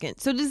to foreskin.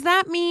 So does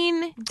that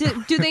mean,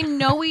 do they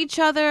know each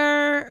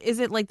other? Is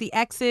it like the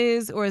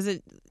exes, or is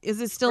it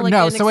still like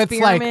an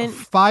experiment? It's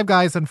like 5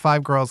 guys and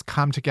 5 girls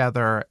come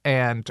together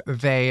and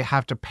they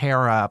have to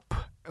pair up.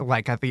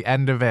 Like at the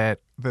end of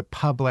it, the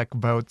public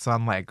votes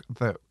on like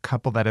the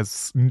couple that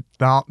is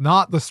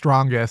not the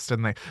strongest,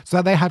 and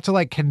so they have to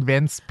like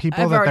convince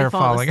people that they're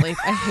falling. Asleep.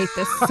 I hate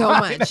this so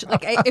much.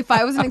 Like, if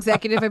I was an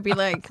executive, I'd be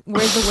like,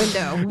 "Where's the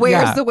window?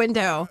 Where's the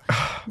window?"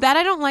 That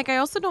I don't like. I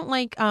also don't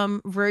like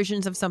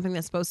versions of something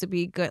that's supposed to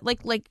be good,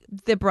 like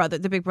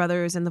the Big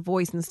Brothers and The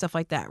Voice and stuff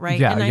like that, right?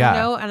 Yeah, and I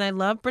know, and I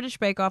love British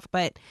Bake Off,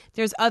 but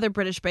there's other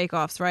British Bake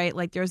Offs, right?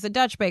 Like there's the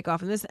Dutch Bake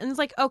Off, and it's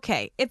like,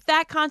 okay, if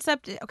that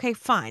concept, okay,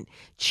 fine.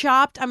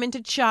 Chopped, I'm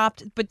into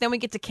Chopped, but then we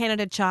get to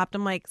Canada Chopped.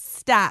 I'm like,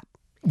 stop.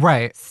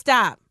 Right.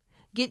 Stop.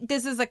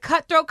 This is a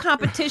cutthroat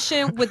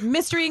competition with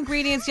mystery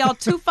ingredients. Y'all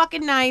too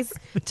fucking nice.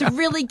 to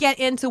really get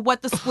into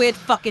what the squid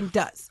fucking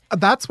does.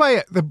 That's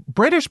why the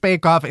British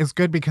Bake Off is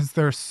good because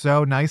they're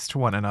so nice to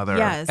one another.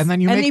 Yes. And then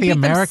you And make they the beat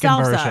American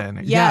themselves up. version.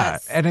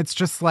 Yes. Yeah. And it's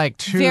just like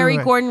too. Very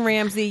Gordon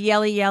Ramsay,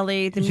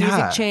 yelly. The music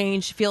Yeah.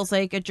 change feels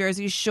like a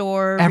Jersey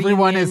Shore.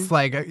 Everyone reunion. is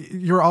like,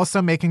 you're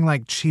also making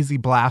like cheesy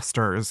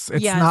blasters.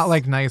 It's Yes. not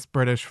like nice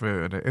British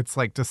food. It's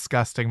like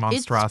disgusting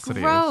monstrosities.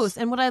 It's gross.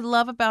 And what I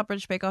love about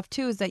British Bake Off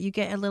too is that you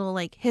get a little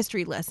like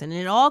history lesson,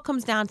 and it all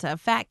comes down to a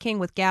fat king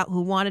with gout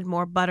who wanted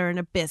more butter and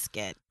a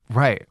biscuit.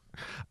 Right.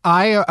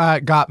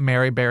 I got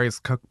Mary Berry's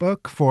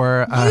cookbook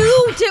for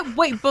You did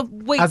wait,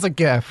 as a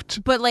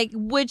gift. but like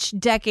which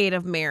decade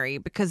of Mary?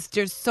 Because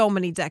there's so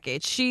many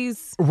decades.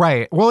 She's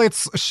Right. Well,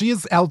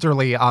 she's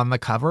elderly on the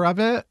cover of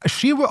it.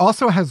 She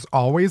also has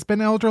always been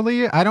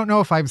elderly. I don't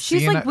know if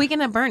she's seen like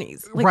Weekend at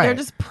Bernie's. Like Right. they're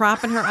just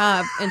propping her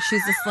up, and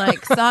she's just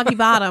like soggy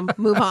bottom,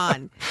 move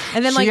on.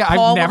 And then like I've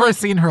Paul never will,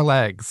 seen her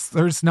legs.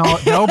 There's no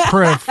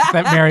proof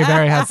that Mary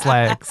Berry has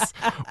legs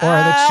or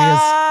that she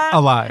is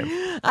alive.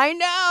 I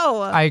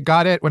know. I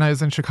got it when I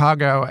was in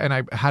Chicago, and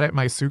I had it in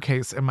my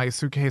suitcase, and my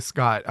suitcase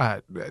got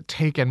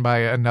taken by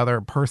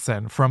another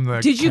person from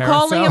the Did you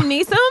call carousel.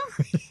 Liam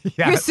Neeson?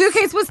 Yes. Your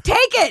suitcase was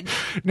taken.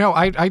 No,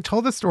 I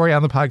told the story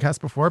on the podcast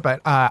before,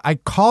 but I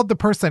called the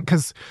person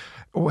because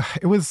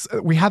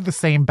we had the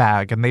same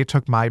bag, and they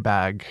took my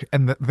bag,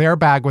 and their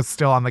bag was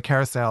still on the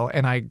carousel,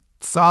 and I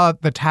saw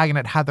the tag and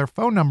it had their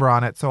phone number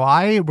on it. So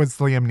I was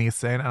Liam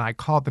Neeson, and I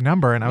called the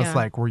number, and I was Yeah.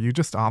 like, were you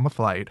just on the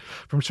flight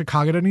from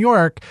Chicago to New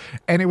York?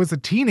 And it was a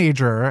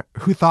teenager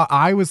who thought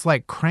I was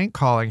like crank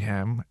calling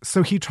him.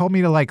 So he told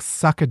me to like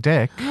suck a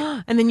dick.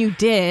 And then you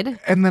did.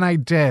 And then I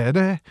did.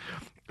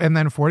 And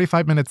then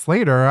 45 minutes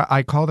later,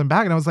 I called him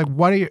back, and I was like,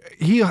 what are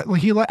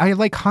you? I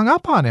like hung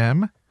up on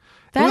him.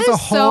 That it was is a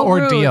whole so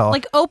rude. ordeal.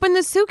 Like open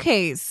the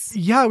suitcase.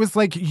 Yeah, it was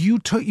like you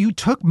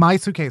took my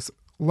suitcase.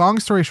 Long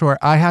story short,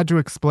 I had to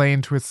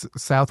explain to a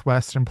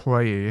Southwest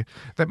employee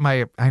that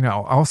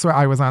also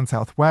I was on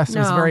Southwest. It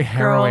was a very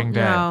harrowing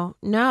day.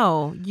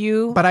 No,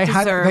 you. But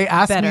deserve they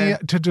asked better.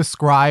 me to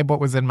describe what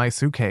was in my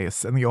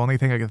suitcase, and the only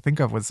thing I could think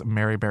of was a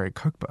Mary Berry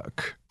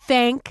cookbook.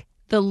 Thank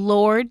the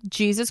Lord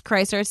Jesus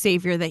Christ, our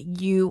Savior,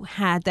 that you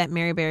had that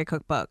Mary Berry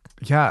cookbook.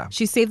 Yeah.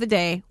 She saved the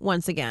day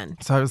once again.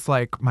 So I was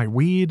like, my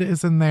weed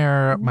is in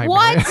there. My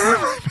What?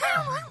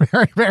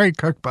 Mary Berry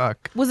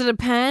cookbook. Was it a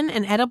pen,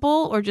 an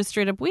edible, or just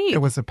straight up weed? It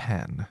was a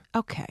pen.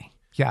 Okay.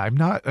 Yeah,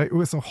 it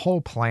was a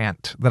whole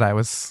plant that I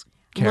was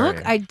carrying.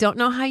 Look, I don't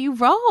know how you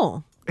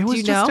roll. It was Do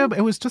you just know?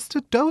 it was just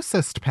a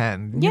dosist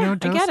pen. Yeah, you know, I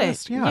get it.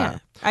 dosist? Yeah.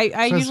 I So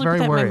I was usually very put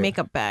that in my worried.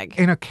 makeup bag.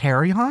 In a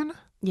carry-on?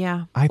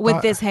 Yeah. I With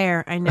thought- this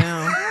hair, I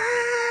know.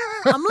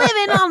 I'm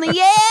living on the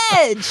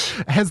edge.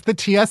 Has the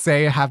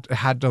TSA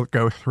had to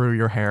go through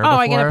your hair Oh, before?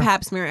 I get a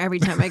pap smear every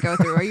time I go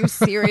through. Are you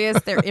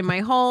serious? They're in my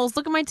holes.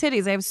 Look at my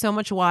titties. I have so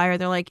much wire.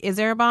 They're like, is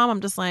there a bomb?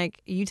 I'm just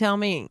like, you tell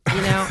me.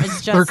 You know,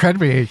 it's just. There could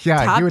be.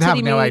 Yeah, top you would have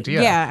titty no me.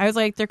 idea. Yeah, I was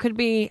like, there could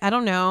be, I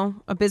don't know,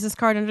 a business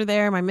card under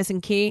there, my missing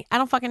key. I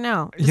don't fucking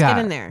know. Just yeah,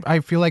 get in there. I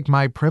feel like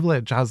my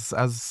privilege as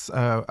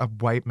a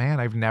white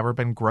man, I've never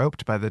been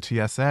groped by the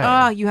TSA.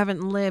 Oh, you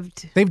haven't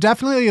lived. They've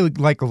definitely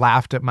like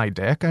laughed at my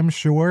dick, I'm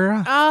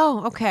sure. Oh,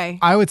 okay.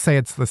 I would say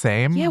it's the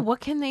same. Yeah, what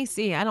can they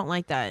see? I don't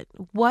like that.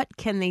 What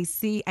can they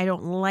see? I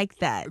don't like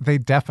that. They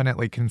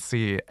definitely can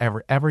see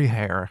every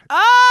hair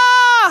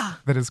Ah!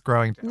 that is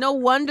growing. No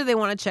wonder they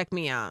want to check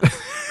me out.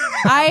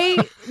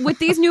 With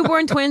these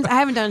newborn twins, I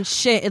haven't done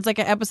shit. It's like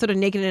an episode of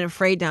Naked and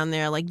Afraid down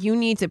there. Like, you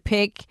need to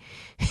pick.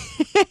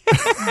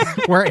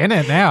 We're in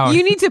it now.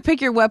 You need to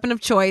pick your weapon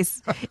of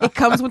choice. It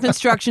comes with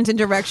instructions and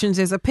directions.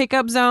 There's a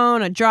pickup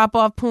zone, a drop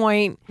off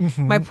point.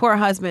 Mm-hmm. My poor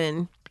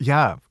husband.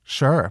 Yeah,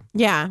 sure.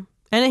 Yeah.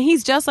 And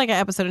he's just like an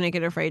episode of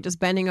Naked and Afraid, just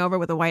bending over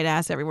with a white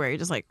ass everywhere. You're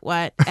just like,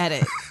 what?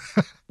 Edit.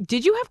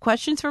 Did you have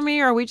questions for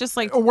me, or are we just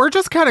like... We're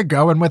just kind of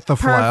going with the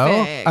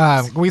Perfect.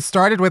 flow. We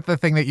started with the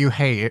thing that you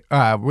hate,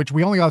 which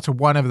we only got to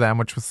one of them,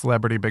 which was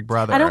Celebrity Big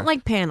Brother. I don't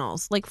like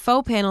panels, like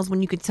faux panels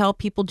when you could tell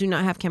people do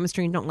not have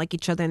chemistry and don't like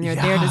each other, and they're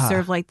there to Yeah.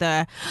 serve like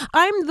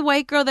I'm the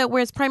white girl that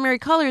wears primary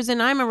colors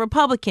and I'm a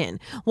Republican.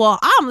 Well,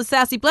 I'm the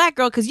sassy black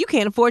girl because you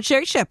can't afford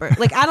Sherry Shepherd.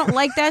 Like, I don't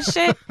like that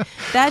shit.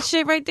 That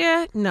shit right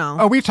there, no.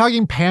 Are we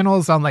talking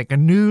panels on like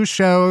news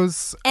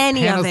shows?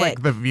 Any panels of it.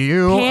 like The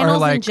View? Panels or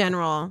like in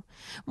general.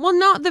 Well,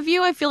 no, The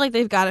View, I feel like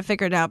they've got it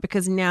figured out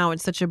because now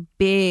it's such a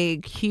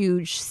big,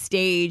 huge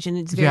stage and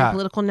it's very Yeah.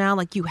 political now.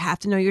 Like, you have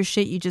to know your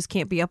shit. You just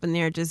can't be up in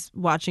there just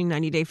watching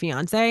 90 Day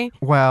Fiancé.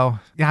 Well,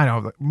 yeah, I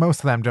know. Most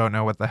of them don't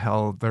know what the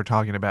hell they're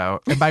talking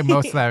about. And by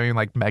most of them, I mean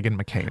like Meghan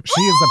McCain.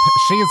 She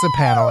is a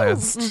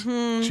panelist.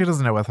 Mm-hmm. She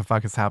doesn't know what the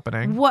fuck is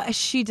happening. What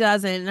she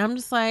doesn't. And I'm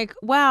just like,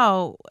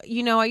 wow,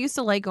 I used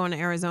to like going to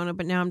Arizona,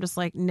 but now I'm just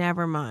like,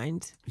 never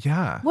mind.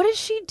 Yeah. What is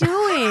she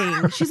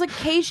doing? She's like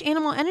Caged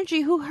Animal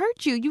Energy. Who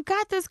hurt you? You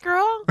got this,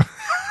 girl.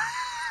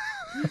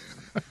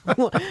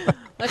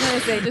 What can I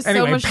say? Just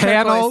Anyway, so much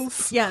panels.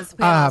 turquoise. Yes,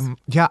 panels.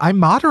 Yeah, I'm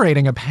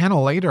moderating a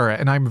panel later,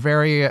 and I'm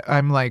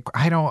like,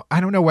 I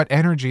don't know what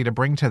energy to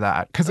bring to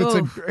that because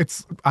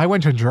I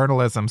went to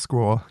journalism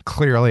school,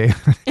 clearly,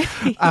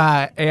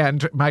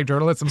 and my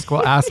journalism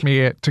school asked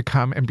me to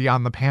come and be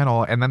on the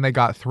panel, and then they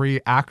got 3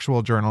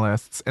 actual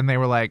journalists, and they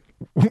were like,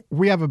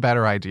 we have a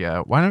better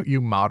idea. Why don't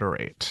you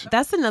moderate?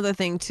 That's another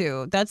thing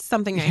too. That's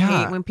something I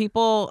Yeah. hate when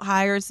people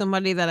hire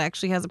somebody that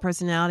actually has a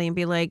personality and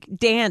be like,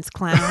 dance,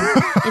 clown.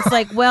 It's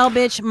like, well,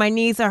 bitch, my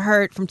knees are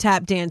hurt from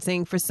tap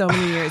dancing for so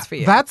many years for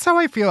you. That's how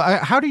I feel.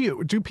 How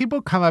do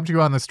people come up to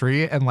you on the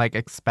street and like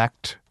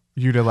expect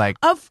you to like?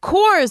 Of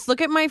course.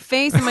 Look at my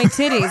face and my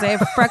titties. I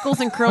have freckles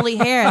and curly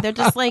hair. They're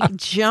just like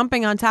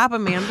jumping on top of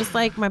me. I'm just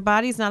like, my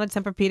body's not a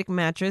Tempur-Pedic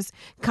mattress.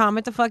 Calm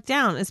it the fuck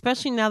down.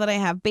 Especially now that I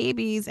have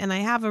babies and I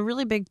have a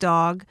really big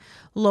dog,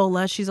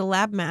 Lola. She's a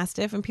lab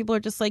mastiff. And people are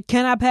just like,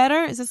 can I pet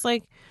her? It's just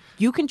like,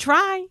 you can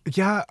try.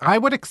 Yeah, I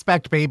would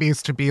expect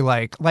babies to be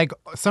like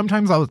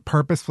sometimes I'll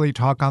purposefully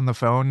talk on the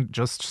phone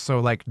just so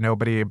like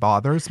nobody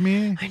bothers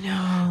me. I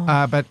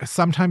know. But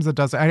sometimes it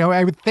doesn't.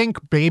 I would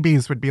think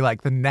babies would be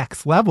like the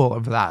next level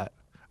of that.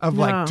 Of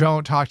No. like,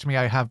 don't talk to me,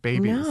 I have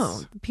babies.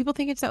 No, people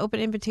think it's an open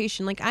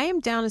invitation. Like, I am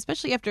down,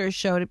 especially after a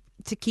show,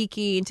 to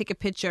kiki and take a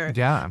picture.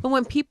 Yeah. But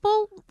when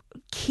people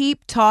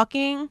keep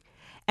talking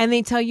and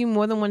they tell you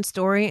more than one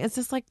story, it's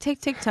just like,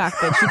 take TikTok,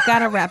 bitch. You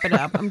gotta wrap it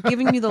up. I'm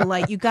giving you the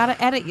light. You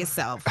gotta edit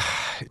yourself.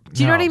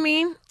 Do you know what I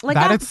mean? Like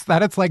It's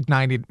like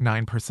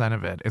 99%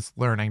 of it is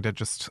learning to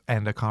just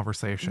end a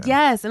conversation.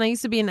 Yes, and I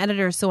used to be an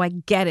editor, so I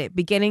get it.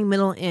 Beginning,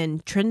 middle,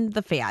 end. Trim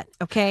the fat.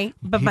 Okay,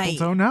 bye bye.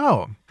 People don't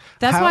know.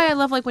 That's How- why I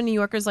love like when New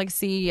Yorkers like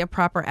see a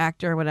proper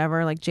actor or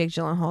whatever, like Jake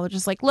Gyllenhaal. They're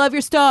just like, love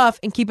your stuff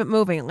and keep it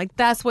moving. Like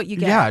that's what you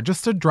get. Yeah,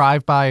 just a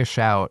drive-by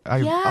shout.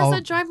 Yes,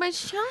 a drive-by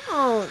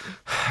show.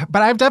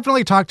 But I've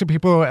definitely talked to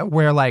people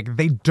where like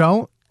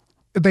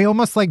they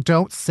almost like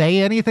don't say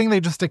anything. They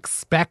just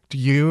expect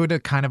you to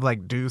kind of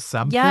like do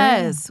something.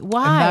 Yes.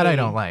 Why? And that I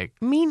don't like.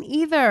 Me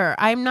neither.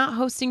 I'm not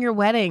hosting your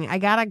wedding. I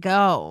gotta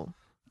go.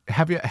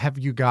 Have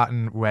you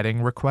gotten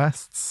wedding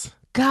requests?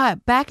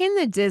 God, back in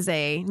the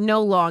Disney,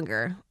 no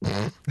longer.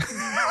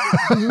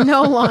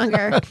 No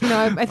longer.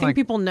 No, I think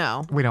people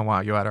know. We don't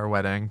want you at our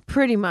wedding.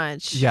 Pretty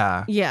much.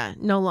 Yeah. Yeah,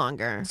 no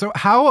longer. So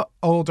how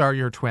old are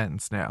your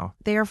twins now?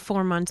 They are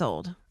 4 months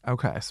old.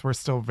 Okay, so we're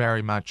still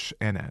very much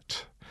in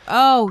it.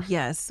 Oh,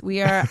 yes.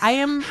 We are. I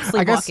am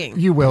I guess sleepwalking.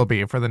 you will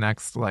be for the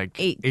next like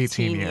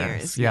 18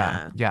 years. years,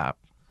 Yeah.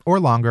 Or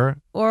longer,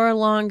 Or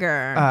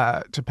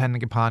longer.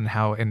 depending upon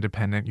how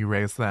independent you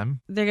raise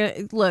them. They're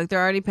gonna look. They're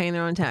already paying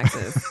their own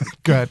taxes.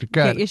 Good.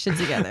 Get your shit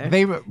together.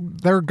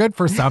 They're good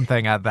for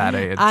something at that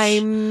age. I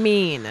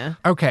mean,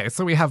 Okay,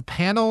 so we have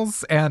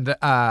panels and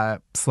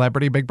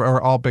Celebrity Big Brother,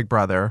 or All Big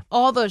Brother.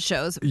 all those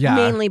shows. Yeah.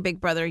 Mainly Big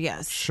Brother.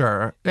 Yes.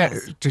 Sure.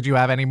 Yes. Did you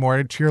have any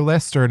more to your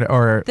list,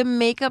 or The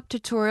makeup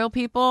tutorial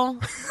people.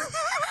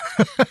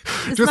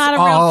 It's Just not a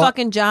real all-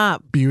 fucking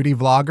job. beauty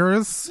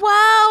vloggers?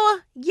 Well,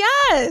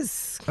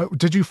 yes.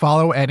 Did you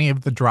follow any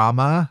of the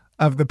drama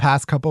of the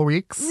past couple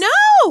weeks?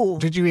 No.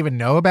 Did you even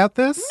know about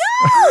this?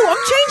 No, I'm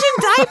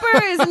changing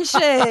diapers and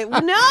shit.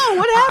 No,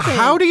 what happened?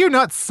 How do you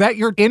not set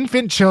your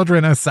infant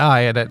children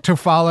aside to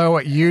follow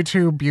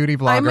YouTube beauty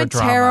vlogger I'm a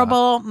drama?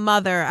 terrible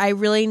mother. I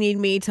really need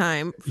me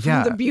time from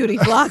Yeah. the beauty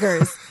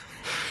vloggers.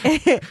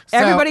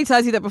 Everybody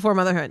tells you that before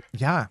motherhood.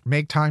 Yeah,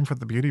 make time for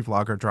the beauty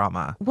vlogger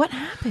drama. What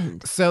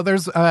happened? So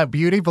there's a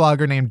beauty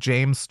vlogger named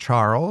James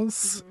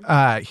Charles.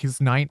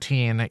 He's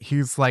 19.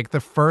 He's like the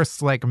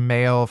first like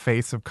male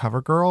face of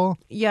CoverGirl.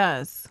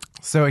 Yes.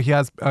 So he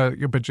has a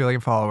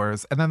bajillion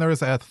followers. And then there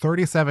was a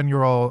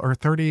 37-year-old or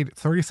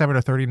 37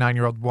 or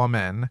 39-year-old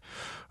woman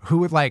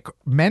who like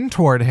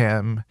mentored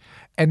him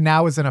and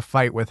now is in a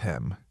fight with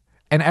him.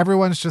 And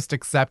everyone's just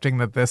accepting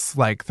that this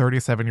like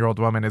 37-year-old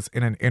woman is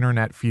in an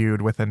internet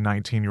feud with a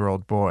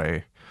 19-year-old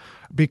boy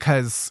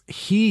because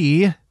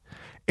he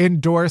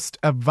endorsed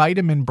a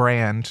vitamin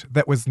brand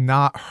that was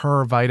not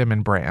her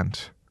vitamin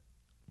brand.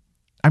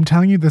 I'm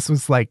telling you, this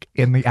was like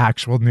in the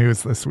actual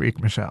news this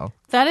week, Michelle.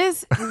 That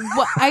is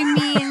what I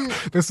mean.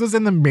 This was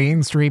in the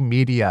mainstream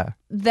media.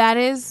 That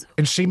is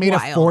And she made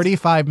wild. a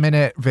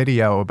 45-minute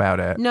video about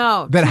it.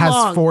 No, That too has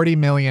long. 40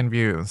 million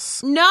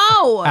views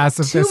No. as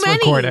of too this many.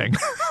 recording.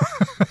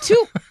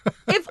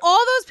 If all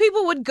those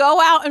people would go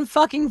out and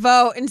fucking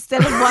vote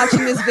instead of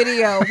watching this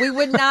video, we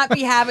would not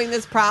be having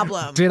this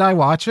problem. Did I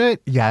watch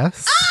it?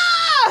 Yes. Ah!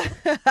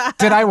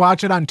 Did I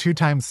watch it on 2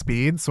 times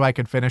speed so I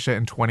could finish it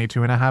in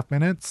 22 and a half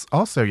minutes?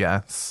 Also,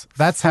 yes.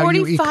 That's how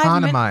you 45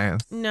 economize.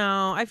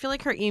 No, I feel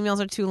like her emails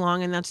are too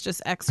long and that's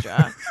just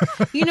extra.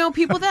 You know,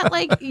 people that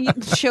like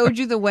showed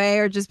you the way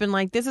or just been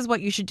like, this is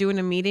what you should do in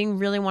a meeting,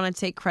 really want to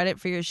take credit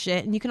for your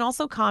shit. And you can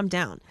also calm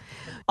down.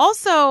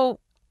 Also,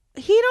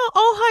 he don't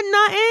owe her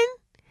nothing.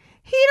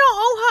 He don't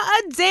owe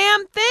her a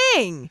damn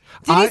thing.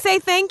 Did he say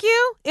thank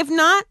you? If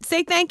not,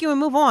 say thank you and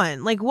move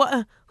on. Like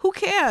what? Who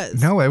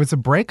cares? No, it was a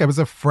break. It was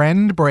a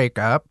friend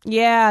breakup.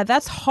 Yeah,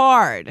 that's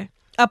hard.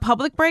 A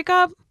public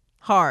breakup?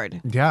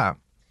 Hard. Yeah.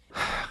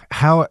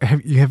 How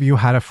have you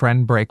had a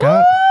friend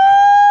breakup?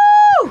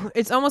 It's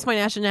It's almost my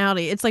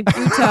nationality. It's like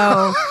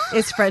Buteau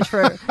is French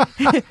for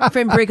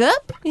friend break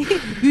up.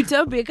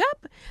 Buteau break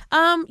up.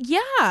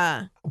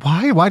 Yeah.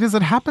 Why does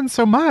it happen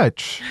so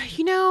much?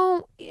 You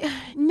know,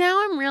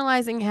 now I'm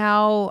realizing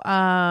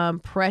how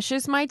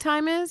precious my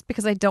time is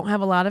because I don't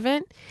have a lot of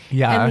it.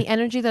 Yeah. And the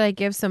energy that I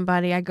give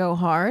somebody, I go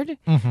hard.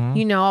 Mm-hmm.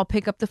 You know, I'll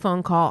pick up the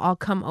phone call. I'll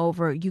come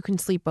over. You can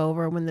sleep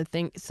over when the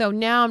thing. So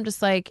now I'm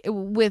just like,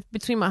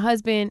 between my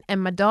husband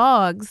and my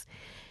dogs,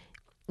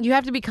 you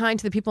have to be kind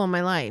to the people in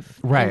my life,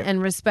 right,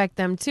 and respect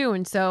them too.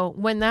 And so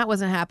when that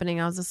wasn't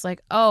happening, I was just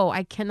like, oh,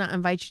 I cannot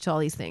invite you to all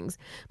these things.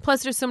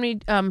 Plus, there's so many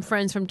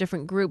friends from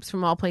different groups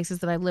from all places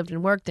that I've lived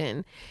and worked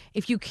in.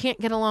 If you can't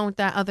get along with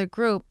that other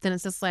group, then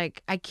it's just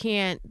like, I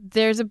can't.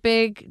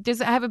 I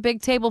have a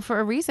big table for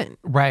a reason.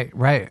 Right.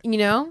 You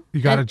know,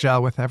 You got to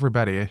gel with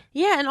everybody.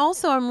 Yeah, and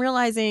also I'm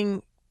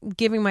realizing,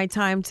 giving my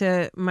time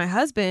to my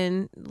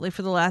husband, like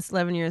for the last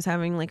 11 years,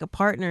 having like a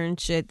partner and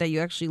shit that you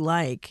actually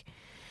like.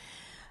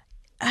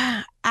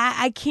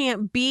 I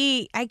can't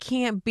be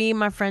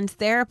my friend's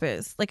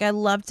therapist. Like, I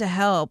love to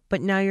help, but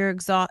now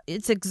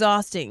it's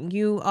exhausting.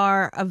 You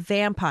are a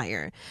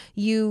vampire.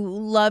 You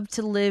love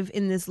to live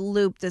in this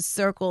loop, this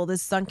circle,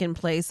 this sunken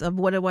place of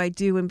what do I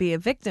do and be a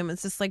victim.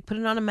 It's just like, put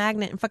it on a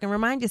magnet and fucking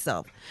remind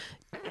yourself.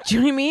 Do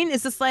you know what I mean?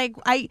 It's just like,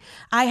 I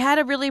had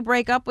to really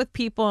break up with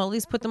people, at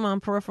least put them on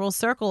peripheral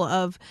circle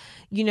of,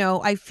 you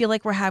know, I feel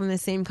like we're having the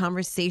same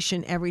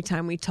conversation every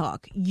time we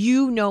talk.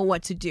 You know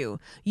what to do.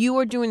 You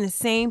are doing the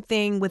same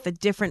thing with a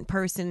different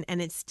person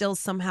and it's still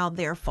somehow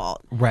their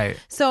fault. Right.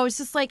 So it's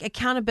just like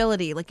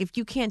accountability. Like, if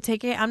you can't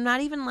take it, I'm not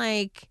even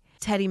like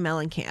Teddy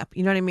Mellencamp.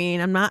 You know what I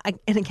mean? I'm not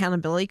an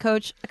accountability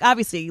coach. Like,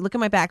 obviously, look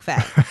at my back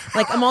fat.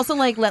 Like, I'm also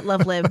like, let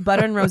love live.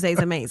 Butter and rosé is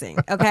amazing.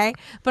 Okay.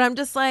 But I'm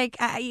just like,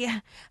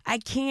 I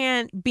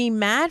can't be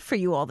mad for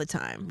you all the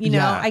time. You know,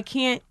 Yeah. I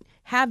can't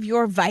have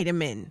your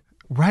vitamin.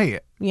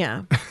 Right.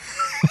 Yeah.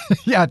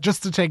 Yeah,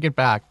 just to take it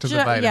back to the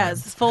vitamins.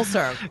 Yes, full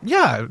circle.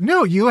 Yeah,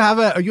 no, you have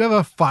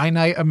a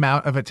finite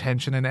amount of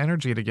attention and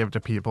energy to give to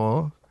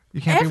people.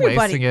 You can't be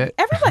wasting it.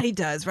 Everybody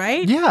does,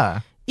 right?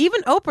 Yeah.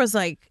 Even Oprah's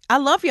like, I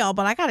love y'all,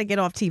 but I got to get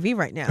off TV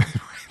right now.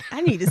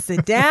 I need to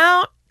sit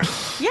down.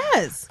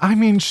 Yes. I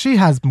mean, she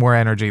has more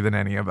energy than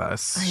any of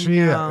us. I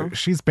know.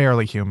 She's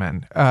barely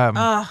human.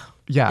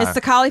 Yeah. It's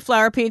the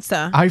cauliflower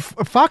pizza.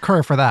 Fuck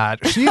her for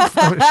that. She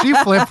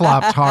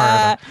flip-flopped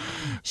hard.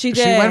 She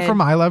did. She went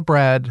from I love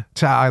bread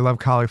to I love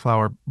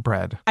cauliflower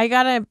bread. I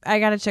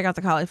gotta check out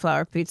the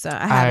cauliflower pizza.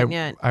 I haven't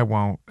yet. I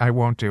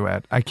won't do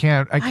it. I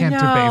can't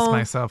debase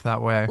myself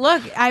that way.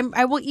 Look,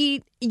 I will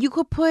eat. You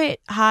could put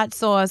hot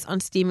sauce on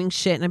steaming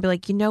shit, and I'd be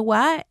like, you know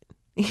what?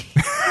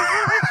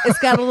 It's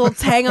got a little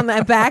tang on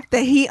the back, the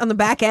heat on the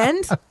back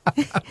end.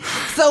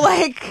 So,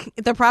 like,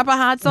 the proper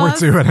hot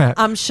sauce, we're doing it.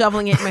 I'm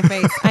shoveling it in my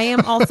face. I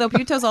am also,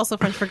 Buteau's also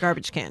French for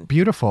garbage can.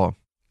 Beautiful.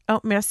 Oh,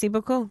 merci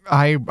beaucoup.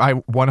 I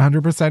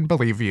 100%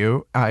 believe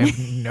you. I have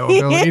no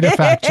ability to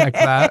fact check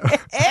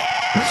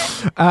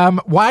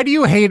that. Why do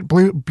you hate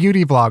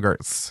beauty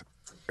vloggers?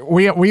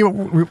 We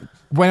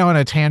went on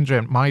a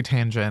tangent, my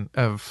tangent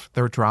of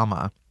their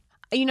drama.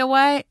 You know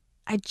what?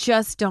 I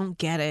just don't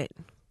get it.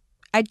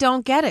 I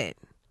don't get it.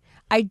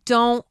 I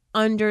don't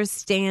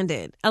understand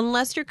it.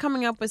 Unless you're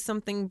coming up with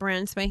something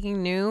brand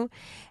spanking new,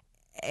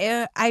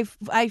 I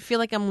feel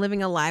like I'm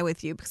living a lie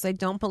with you because I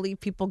don't believe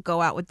people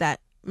go out with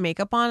that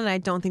makeup on, and I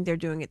don't think they're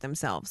doing it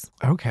themselves.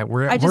 Okay,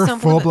 we're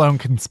full-blown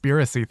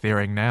conspiracy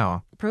theorying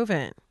now. Prove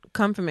it.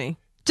 Come for me.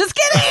 Just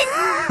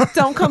kidding.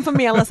 Don't come for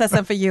me unless I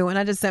sent for you, and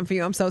I just sent for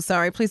you. I'm so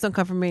sorry. Please don't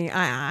come for me.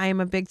 I am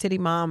a big titty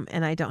mom,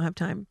 and I don't have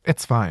time.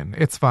 It's fine.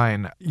 It's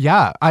fine.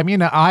 Yeah, I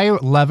mean, I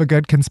love a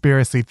good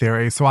conspiracy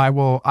theory, so I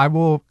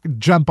will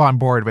jump on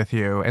board with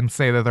you and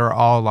say that they're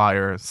all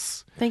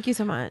liars. Thank you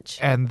so much.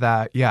 And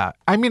that, yeah.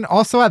 I mean,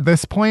 also at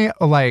this point,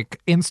 like,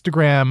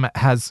 Instagram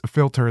has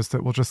filters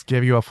that will just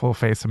give you a full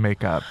face of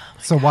makeup.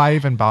 So why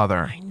even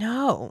bother? I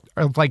know.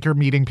 Or like you're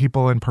meeting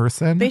people in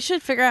person. They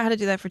should figure out how to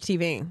do that for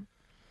TV.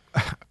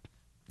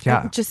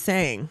 Yeah. I'm just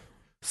saying.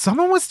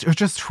 Someone was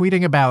just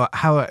tweeting about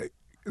how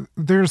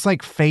there's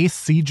like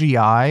face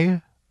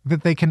CGI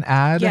that they can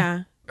add.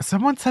 Yeah.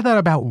 Someone said that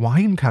about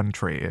Wine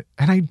Country,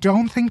 and I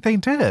don't think they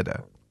did.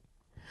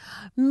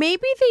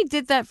 Maybe they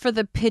did that for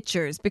the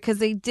pictures because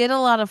they did a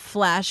lot of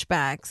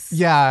flashbacks.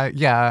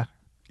 Yeah.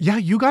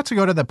 You got to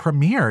go to the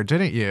premiere,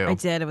 didn't you? I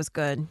did. It was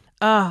good.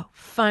 Oh,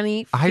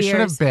 funny, fierce I should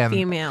have been.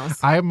 Females.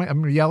 I'm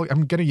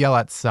gonna yell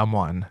at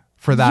someone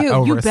for that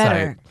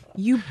oversight.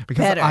 You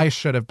because better. I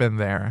should have been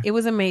there. It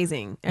was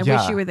amazing. I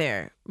Yeah. wish you were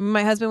there.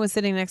 My husband was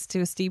sitting next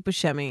to Steve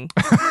Buscemi.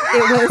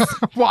 It was.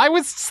 Why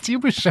was Steve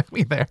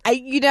Buscemi there?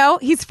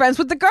 He's friends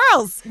with the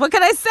girls. What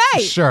can I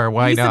say? Sure,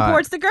 why not? He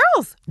supports the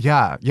girls.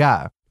 Yeah.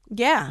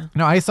 Yeah.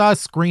 No, I saw a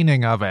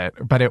screening of it,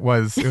 but it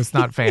was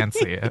not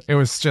fancy. It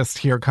was just,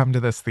 here, come to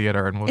this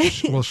theater and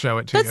we'll show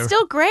it to you. That's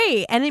still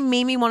great. And it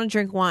made me want to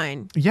drink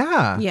wine.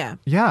 Yeah.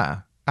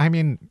 Yeah. I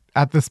mean,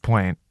 at this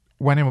point,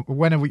 when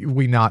are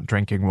we not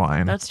drinking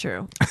wine? That's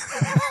true.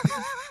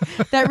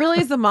 That really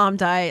is the mom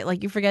diet.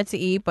 Like you forget to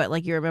eat, but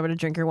like you remember to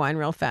drink your wine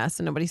real fast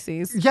so nobody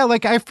sees. Yeah,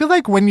 like I feel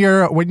like when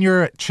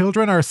your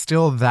children are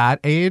still that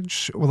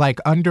age, like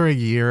under a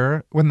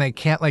year, when they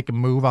can't like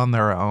move on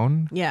their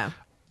own, Yeah.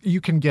 you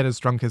can get as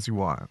drunk as you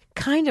want.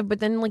 Kind of, but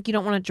then like you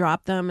don't want to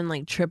drop them and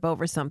like trip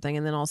over something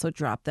and then also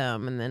drop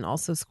them and then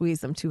also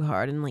squeeze them too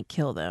hard and like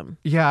kill them.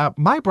 Yeah,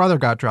 my brother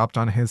got dropped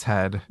on his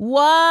head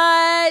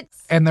What?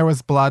 and there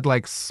was blood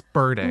like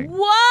spurting.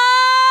 What?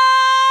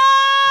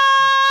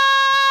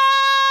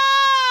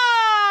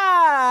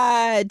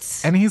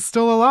 And he's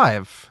still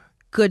alive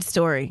Good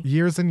story.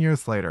 years and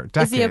years later. Is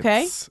Decades. he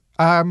okay?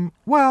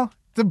 Well,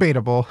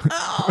 debatable.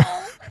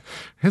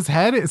 His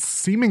head is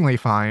seemingly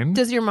fine.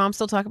 Does your mom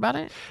still talk about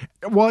it?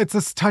 Well, it's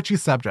a touchy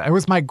subject. It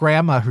was my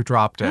grandma who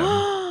dropped him.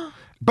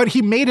 But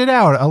he made it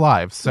out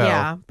alive, so.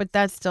 Yeah, but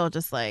that's still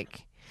just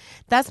like,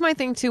 that's my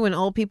thing too. When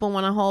old people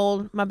want to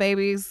hold my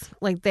babies,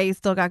 like they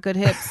still got good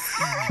hips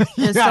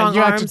and strong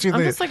you have arms. to do I'm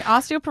the- just like,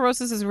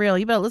 osteoporosis is real.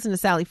 You better listen to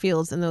Sally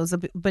Fields and those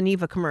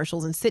Beniva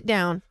commercials and sit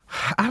down.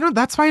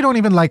 That's why I don't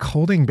even like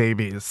holding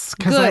babies.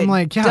 Because I'm Good.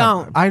 like,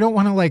 Don't. I don't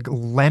want to like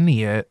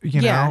Lenny it,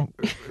 Yeah.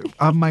 know,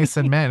 of mice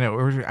and men.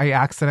 Or I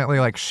accidentally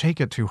like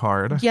shake it too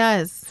hard.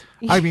 Yes.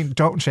 I mean,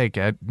 don't shake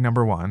it,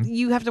 number one.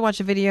 You have to watch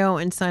a video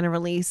and sign a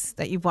release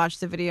that you've watched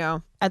the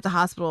video at the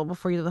hospital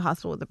before you go to the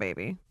hospital with the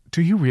baby.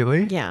 Do you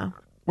really? Yeah.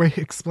 Wait,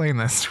 explain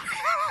this.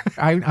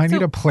 I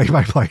need a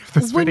play-by-play of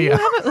this video.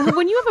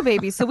 When you have a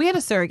baby, so we had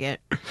a surrogate.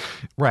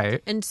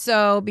 Right. And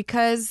so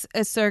because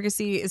a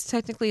surrogacy is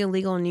technically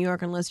illegal in New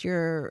York unless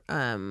you're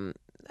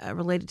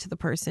related to the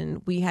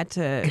person, we had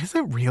to, Is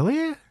it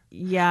really?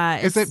 yeah.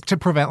 Is it's- it to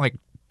prevent like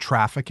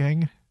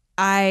trafficking?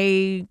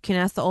 I can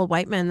ask the old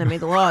white men that made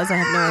the laws. I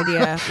have no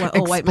idea what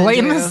old white men do.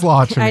 Explain this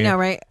law to me. I know,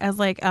 right? I was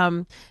like,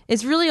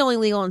 it's really only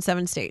legal in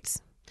 7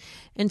 states.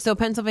 And so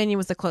Pennsylvania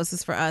was the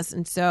closest for us.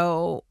 And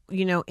so,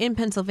 you know, in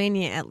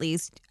Pennsylvania at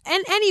least,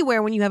 and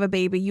anywhere when you have a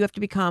baby, you have to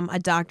become a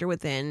doctor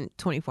within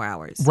 24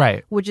 hours.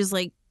 Right. Which is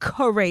like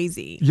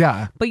crazy.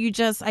 Yeah. But you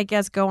just, I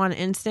guess, go on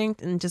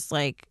instinct and just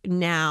like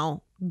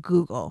now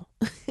Google.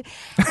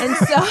 And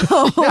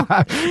so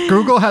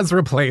Google has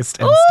replaced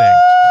instinct.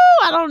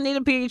 Ooh, I don't need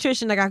a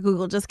pediatrician. I got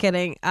Google. Just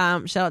kidding.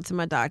 Shout out to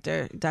my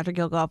doctor, Dr.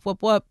 Gilgoff.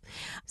 Whoop, whoop.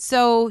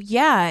 So,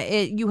 yeah,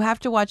 you have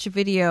to watch a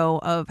video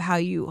of how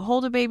you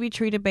hold a baby,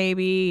 treat a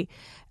baby,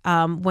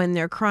 when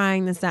they're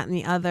crying, this, that, and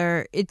the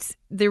other.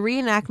 The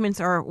reenactments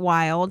are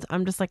wild.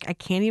 I'm just like, I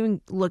can't even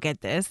look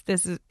at this.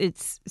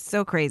 It's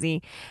so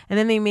crazy. And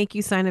then they make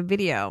you sign a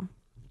video.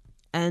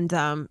 And,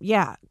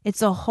 yeah,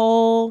 it's a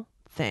whole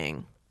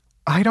thing.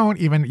 I don't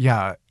even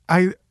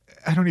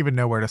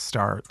know where to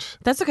start.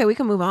 That's okay. We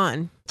can move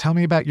on. Tell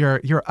me about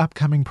your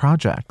upcoming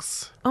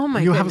projects. Oh,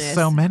 my You goodness. have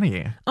so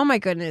many. Oh my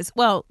goodness.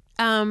 Well,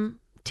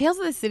 Tales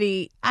of the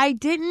City, I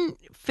didn't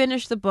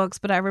finish the books,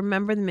 but I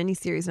remember the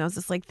miniseries and I was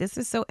just like, this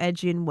is so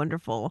edgy and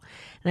wonderful.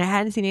 And I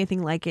hadn't seen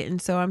anything like it.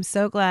 And so I'm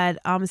so glad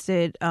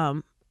Armistead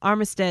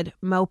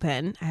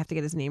Maupin, I have to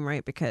get his name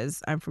right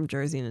because I'm from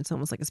Jersey and it's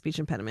almost like a speech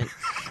impediment,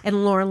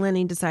 and Laura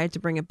Linney decided to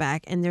bring it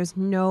back. And there's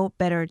no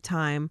better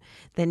time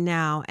than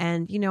now.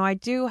 And, you know, I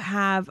do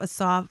have a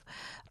soft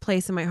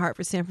place in my heart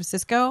for San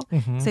Francisco.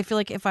 So I feel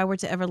like if I were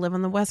to ever live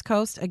on the West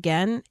Coast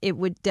again, it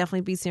would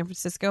definitely be San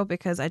Francisco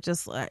because I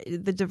just,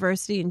 the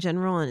diversity in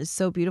general, and it's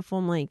so beautiful.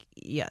 I'm like,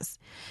 yes.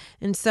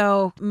 And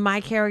so my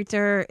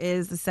character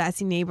is the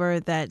sassy neighbor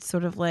that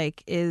sort of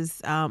like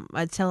is,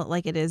 I tell it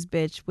like it is,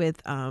 bitch,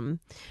 with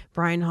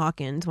Brian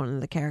Hawkins, one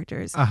of the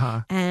characters.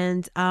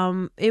 And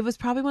it was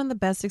probably one of the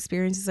best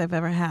experiences I've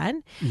ever had.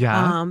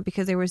 Yeah.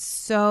 Because they were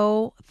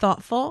so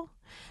thoughtful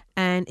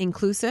and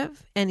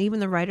inclusive, and even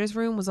the writer's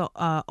room was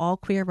all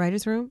queer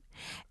writer's room,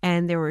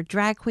 and there were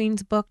drag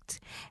queens booked,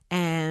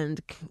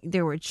 and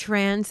there were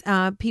trans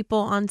people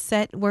on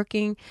set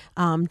working,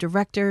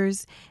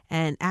 directors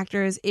and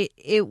actors.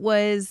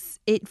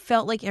 It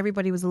felt like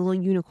everybody was a little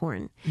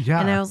unicorn. Yeah.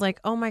 And I was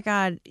like, oh my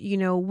God, you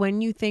know,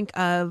 when you think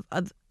of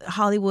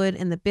Hollywood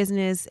and the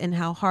business and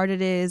how hard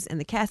it is and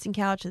the casting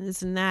couch and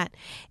this and that,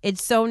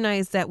 it's so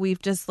nice that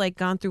we've just like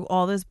gone through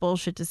all this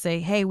bullshit to say,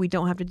 hey, we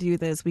don't have to do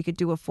this. We could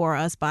do it for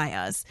us, by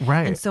us.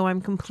 Right. And so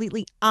I'm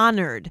completely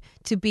honored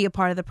to be a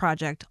part of the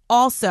project.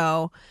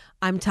 Also,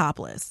 I'm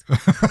topless.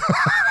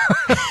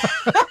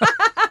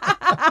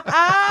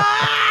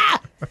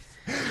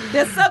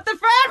 There's something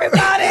for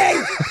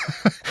everybody.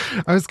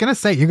 I was gonna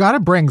say you got to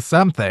bring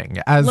something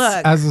as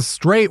Look. a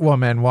straight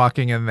woman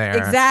walking in there.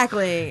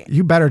 Exactly.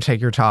 You better take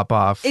your top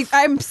off.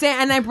 I'm saying,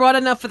 and I brought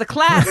enough for the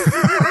class.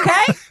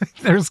 Okay.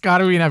 There's got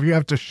to be enough you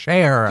have to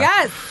share.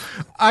 Yes.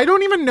 I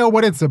don't even know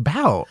what it's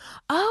about.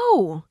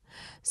 Oh.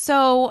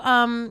 So,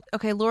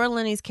 okay, Laura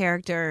Linney's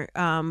character,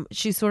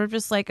 she's sort of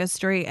just like a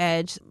straight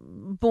edge,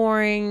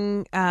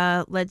 boring,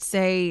 let's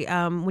say,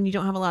 when you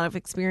don't have a lot of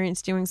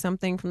experience doing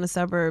something from the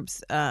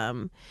suburbs,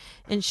 and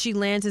she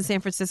lands in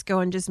San Francisco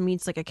and just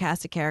meets like a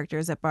cast of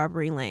characters at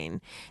Barbary Lane.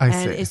 I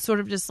And see. it's sort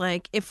of just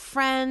like if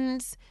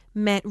Friends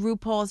met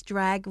RuPaul's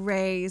Drag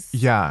Race,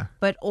 Yeah.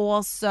 but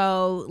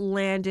also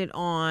landed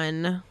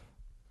on,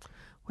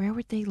 where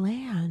would they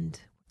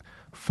land?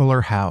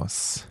 Fuller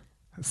House.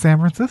 San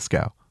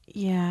Francisco.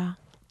 Yeah.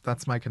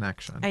 That's my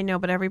connection. I know,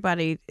 but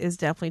everybody is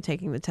definitely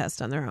taking the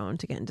test on their own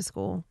to get into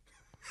school.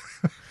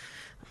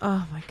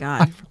 Oh my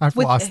God. I've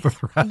lost the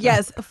thread.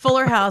 Yes,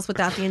 Fuller House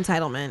without the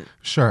entitlement.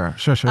 Sure.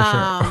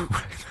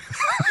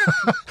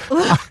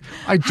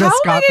 I just How am I got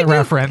the gonna do-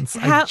 reference.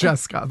 how- I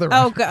just got the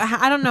Oh, reference. God.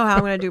 I don't know how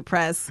I'm going to do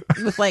press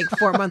with like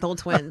 4-month-old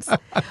twins.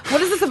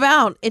 What is this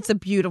about? It's a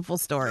beautiful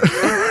story.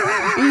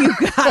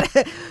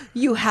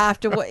 You have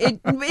to.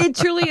 It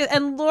truly is.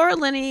 And Laura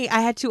Linney,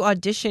 I had to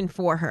audition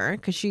for her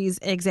because she's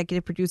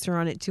executive producer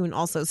on it too, and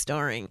also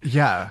starring.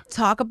 Yeah.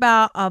 Talk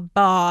about a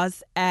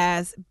boss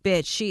ass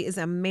bitch. She is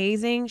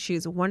amazing.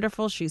 She's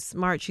wonderful. She's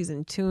smart. She's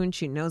in tune.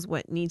 She knows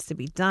what needs to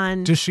be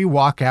done. Does she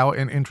walk out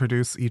and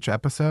introduce each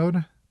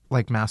episode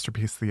like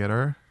Masterpiece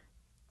Theater?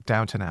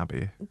 Downton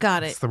Abbey.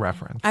 Got It's it. the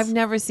reference. I've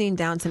never seen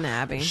Downton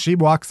Abbey. She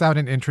walks out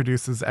and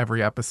introduces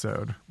every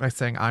episode by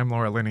saying, "I'm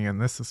Laura Linney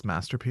and this is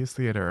Masterpiece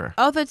Theater."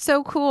 Oh, that's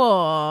so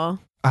cool.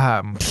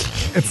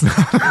 It's not.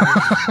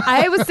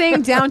 I was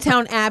saying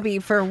Downtown Abbey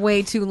for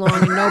way too long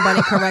and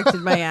nobody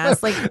corrected my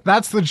ass. Like,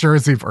 That's the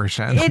Jersey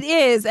version. it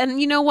is.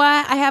 And you know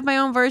what? I have my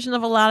own version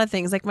of a lot of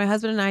things. Like my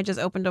husband and I just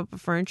opened up a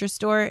furniture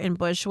store in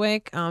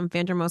Bushwick,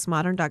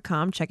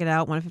 vandermostmodern.com. Check it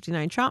out,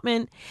 159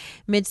 Troutman,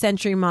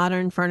 mid-century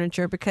modern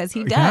furniture because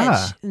he does.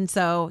 Yeah. And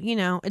so,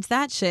 it's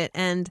that shit.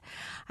 And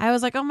I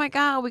was like, oh my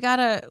God, we got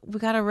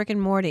a Rick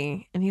and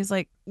Morty. And he was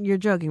like, you're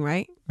joking,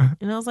 right?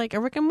 And I was like, a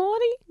Rick and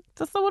Morty?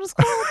 That's not what it's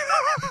called?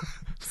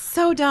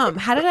 So dumb.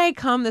 How did I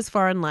come this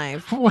far in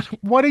life?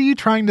 What are you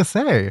trying to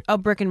say? A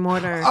brick and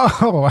mortar.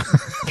 Oh.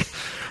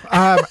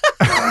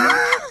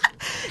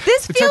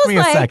 This took feels me a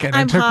like second. It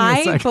I'm took me a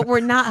high, second. but we're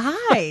not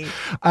high.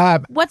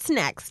 What's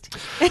next?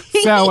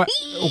 So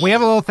we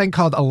have a little thing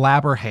called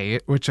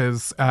Elaborate, which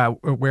is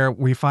where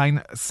we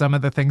find some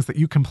of the things that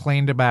you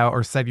complained about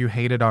or said you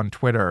hated on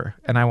Twitter,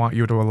 and I want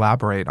you to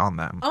elaborate on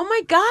them. Oh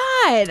my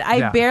God. I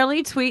Yeah.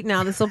 barely tweet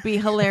now. This will be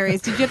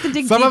hilarious. Did you have to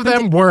dig Some deep of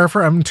them were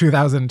from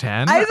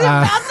 2010. I was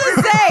about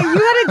to say, you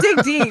had to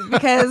dig deep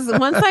because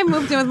once I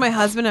moved in with my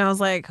husband, I was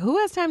like, who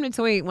has time to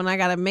tweet when I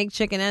got to make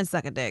chicken and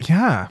suck a dick?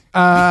 Yeah.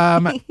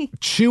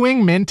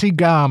 Chewing minty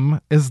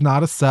gum is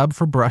not a sub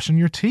for brushing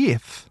your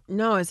teeth.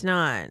 No, it's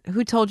not.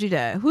 Who told you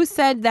that? Who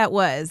said that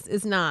was?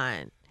 It's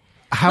not.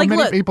 How Like,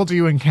 many look- people do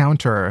you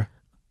encounter?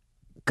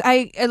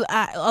 A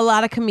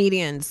lot of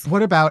comedians.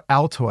 What about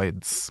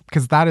Altoids?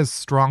 Because that is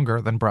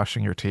stronger than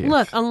brushing your teeth.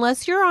 Look,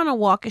 unless you're on a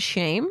walk of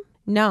shame,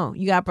 no,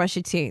 you got to brush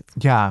your teeth.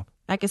 Yeah.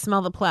 I can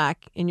smell the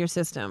plaque in your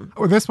system.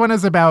 Oh, this one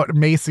is about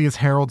Macy's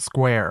Herald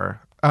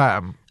Square.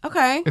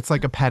 Okay. It's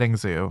like a petting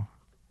zoo.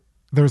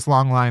 There's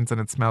long lines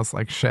and it smells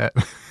like shit.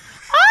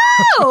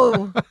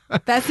 Oh,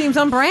 that seems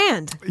on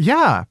brand.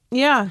 Yeah.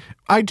 Yeah.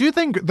 I do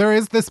think there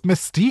is this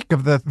mystique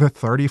of the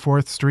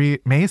 34th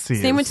Street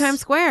Macy's. Same with Times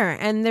Square.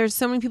 And there's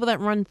so many people that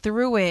run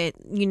through it,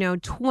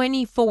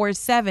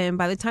 24/7.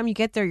 By the time you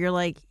get there, you're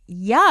like,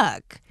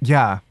 yuck.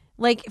 Yeah.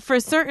 Like, for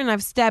certain,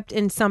 I've stepped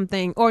in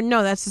something, or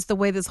no, that's just the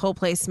way this whole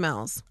place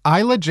smells.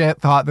 I legit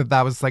thought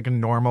that was like a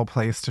normal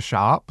place to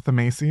shop, the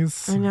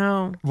Macy's. I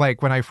know.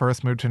 Like when I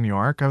first moved to New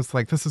York, I was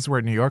like, this is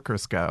where New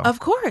Yorkers go. Of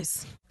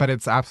course. But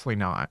it's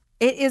absolutely not.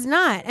 It is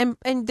not. And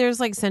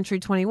there's like Century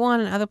 21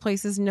 and other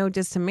places, no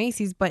diss to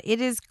Macy's, but it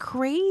is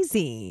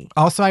crazy.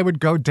 Also, I would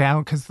go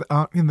down because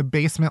in the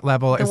basement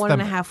level The is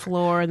 1.5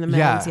 floor and the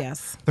men's,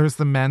 yes. There's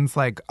the men's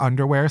like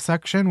underwear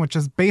section, which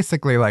is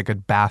basically like a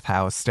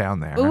bathhouse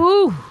down there.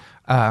 Ooh.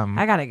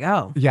 I gotta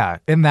go. Yeah,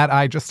 in that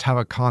I just have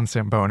a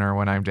constant boner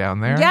when I'm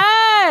down there.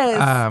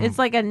 Yes. It's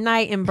like a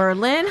night in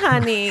Berlin,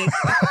 honey.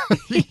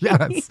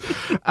 Yes.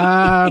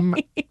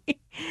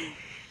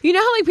 You know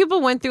how like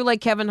people went through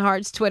like Kevin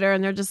Hart's Twitter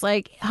and they're just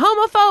like,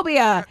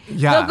 homophobia.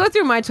 Yeah. They'll go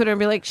through my Twitter and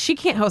be like, she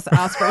can't host the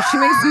Oscars. She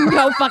makes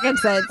no fucking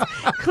sense.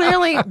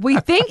 Clearly, we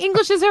think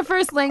English is her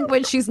first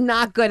language. She's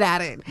not good at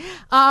it.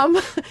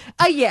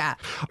 Yeah.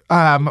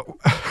 Oh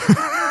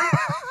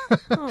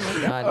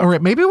my God. All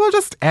right, maybe we'll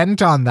just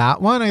end on that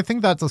one. I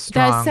think that's a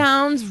strong. That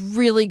sounds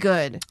really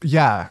good.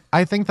 Yeah,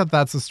 I think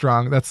that's a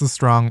strong Let's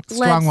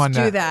one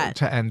do to, that.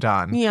 to end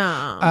on.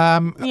 Yeah.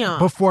 Yeah.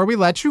 Before we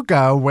let you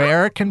go,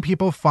 where can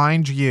people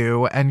find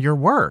you and your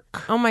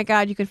work? Oh my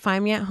God, you can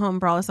find me at home,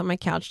 braless on my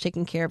couch,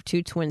 taking care of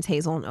 2 twins,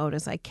 Hazel and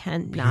Otis. I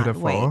cannot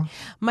Beautiful. wait.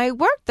 My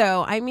work,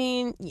 though, I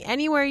mean,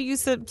 anywhere you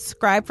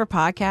subscribe for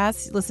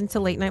podcasts, listen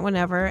to Late Night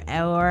Whenever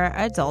or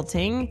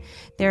Adulting,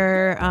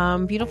 they're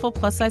beautiful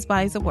plus size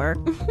bodies of work.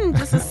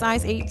 Just a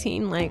size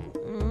 18, like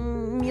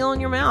meal in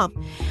your mouth.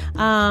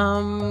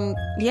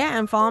 Yeah,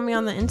 and follow me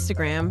on the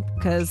Instagram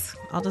because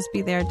I'll just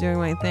be there doing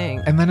my thing.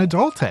 And then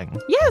Adulting.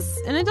 Yes,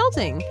 and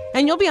Adulting.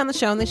 And you'll be on the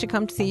show and they should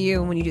come to see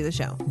you when you do the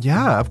show.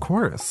 Yeah, of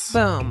course.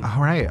 Boom.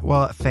 All right.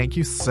 Well, thank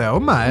you so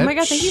much. Oh my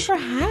God, thank you for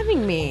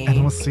having me.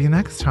 And we'll see you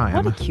next time.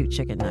 What a cute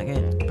chicken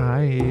nugget.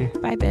 Bye.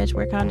 Bye, bitch.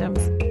 Wear condoms.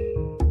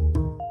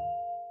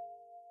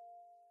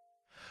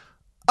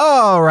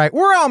 All right,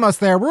 we're almost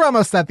there. We're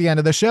almost at the end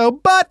of the show.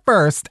 But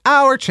first,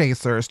 our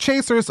chasers.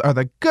 Chasers are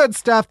the good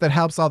stuff that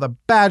helps all the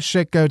bad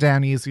shit go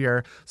down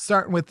easier.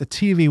 Starting with the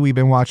TV we've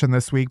been watching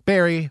this week.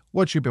 Barry,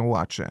 what you been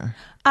watching?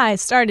 I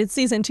started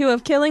season 2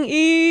 of Killing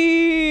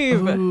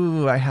Eve.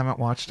 Ooh, I haven't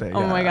watched it yet.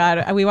 Oh my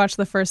God. We watched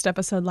the first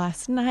episode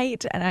last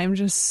night, and I'm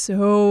just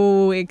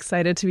so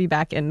excited to be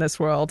back in this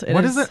world.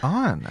 What is it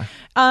on?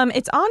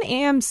 It's on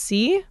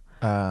AMC.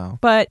 Oh.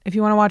 But if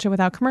you want to watch it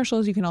without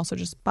commercials, you can also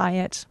just buy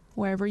it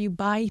wherever you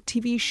buy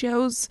TV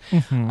shows.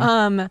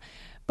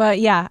 But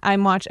yeah,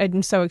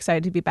 I'm so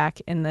excited to be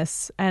back in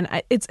this, and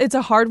it's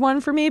a hard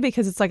one for me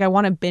because it's like I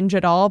want to binge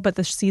it all, but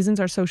the seasons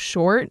are so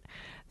short.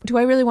 Do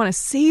I really want to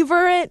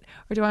savor it,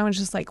 or do I want to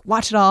just like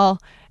watch it all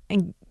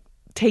and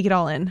take it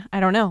all in? I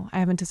don't know. I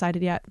haven't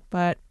decided yet,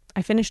 but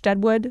I finished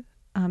Deadwood,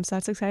 so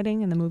that's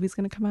exciting, and the movie's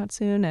going to come out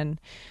soon, and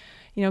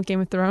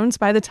Game of Thrones.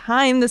 By the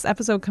time this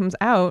episode comes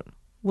out,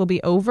 will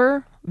be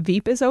over.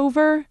 Veep is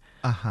over.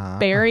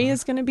 Barry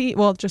is going to be,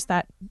 just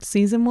that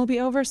season will be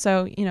over.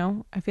 So,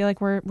 I feel like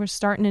we're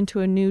starting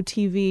into a new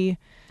TV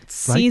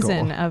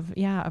season of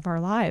our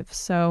lives.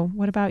 So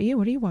what about you?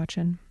 What are you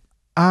watching?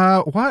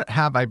 What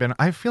have I been?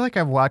 I feel like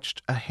I've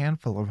watched a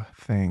handful of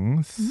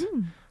things.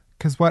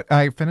 Because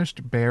I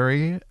finished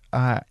Barry.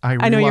 I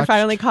know you're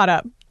finally caught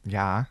up.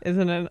 Yeah.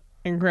 Isn't it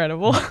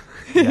incredible?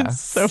 Yes.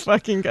 It's so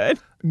fucking good.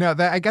 No,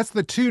 I guess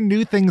the two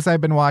new things I've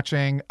been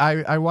watching,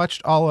 I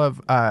watched all of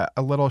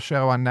a little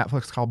show on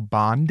Netflix called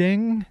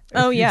Bonding.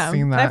 You've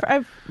seen that.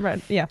 I've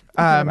read, I've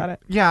heard about it.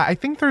 Yeah, I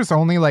think there's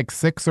only like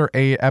 6 or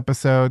 8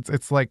 episodes.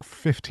 It's like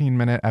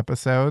 15-minute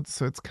episodes,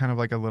 so it's kind of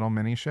like a little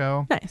mini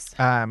show. Nice.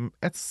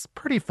 It's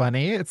pretty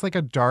funny. It's like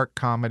a dark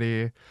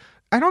comedy.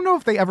 I don't know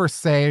if they ever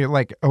say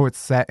like, oh, it's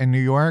set in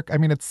New York. I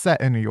mean, it's set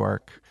in New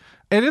York.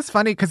 It is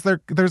funny because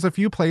there's a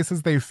few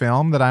places they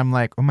film that I'm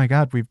like, oh my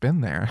God, we've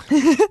been there.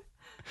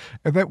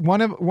 That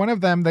one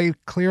of them they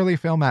clearly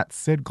film at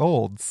Sid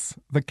Gold's,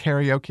 the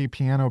karaoke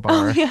piano bar.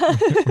 Oh, yeah.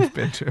 We've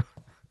been to.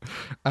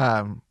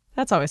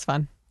 That's always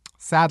fun.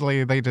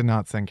 Sadly, they did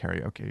not sing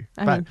karaoke.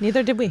 I mean,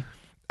 neither did we.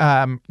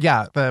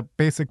 The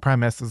basic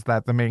premise is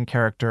that the main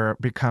character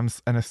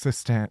becomes an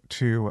assistant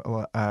to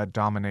a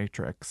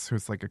dominatrix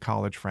who's like a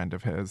college friend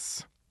of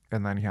his.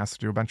 And then he has to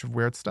do a bunch of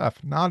weird stuff.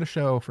 Not a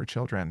show for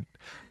children.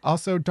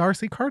 Also,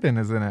 Darcy Carden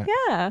is in it.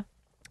 Yeah.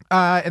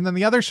 And then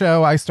the other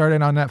show I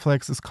started on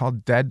Netflix is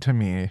called Dead to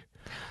Me.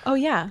 Oh,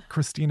 yeah.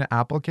 Christina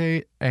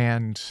Applegate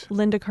and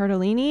Linda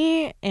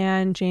Cardellini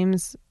and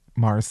James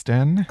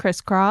Marsden. Criss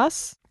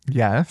Cross.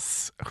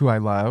 Yes, who I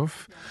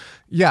love.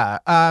 Yeah,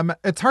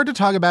 it's hard to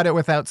talk about it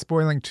without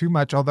spoiling too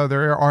much, although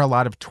there are a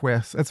lot of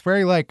twists. It's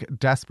very like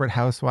Desperate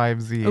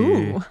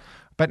Housewives-y,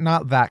 but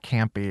not that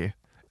campy.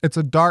 It's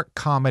a dark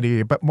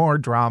comedy, but more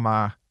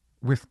drama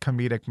with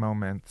comedic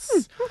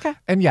moments. Okay.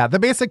 And yeah, the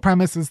basic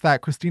premise is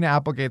that Christina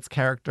Applegate's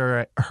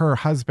character, her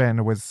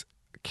husband was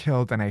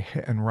killed in a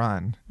hit and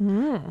run.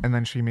 And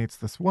then she meets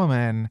this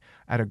woman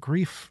at a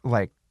grief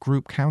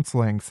group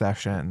counseling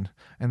session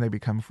and they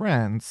become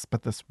friends,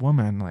 but this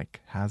woman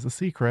has a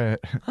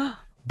secret.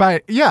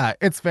 But yeah,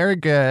 it's very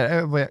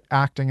good. The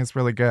acting is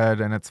really good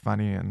and it's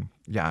funny and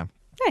yeah.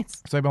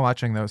 Nice. So I've been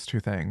watching those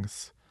two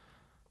things.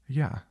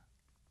 Yeah.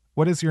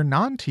 What is your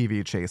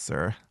non-TV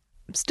chaser?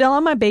 Still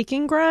on my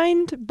baking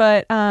grind,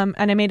 but and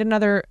I made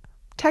another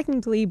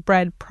technically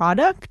bread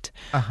product.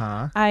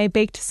 I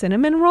baked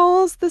cinnamon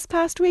rolls this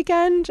past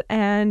weekend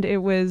and it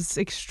was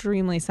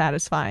extremely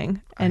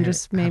satisfying and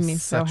just made me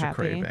so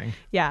happy.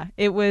 Yeah,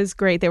 it was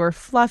great. They were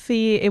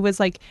fluffy. It was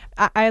like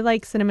I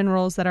like cinnamon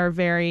rolls that are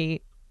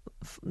very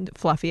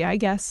fluffy, I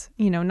guess,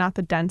 not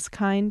the dense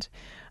kind.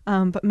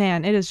 But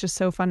man, it is just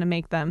so fun to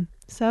make them.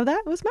 So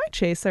that was my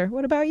chaser.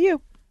 What about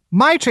you?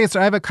 My chaser,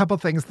 I have a couple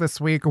things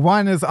this week.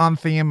 One is on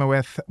theme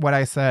with what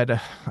I said,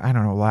 I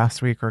don't know,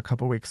 last week or a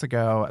couple weeks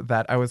ago,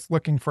 that I was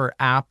looking for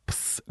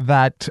apps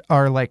that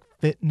are like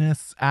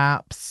fitness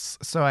apps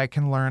so I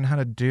can learn how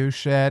to do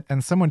shit.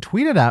 And someone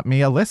tweeted at me,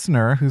 a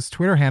listener whose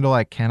Twitter handle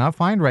I cannot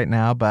find right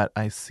now, but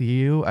I see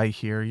you, I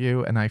hear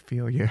you, and I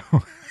feel you.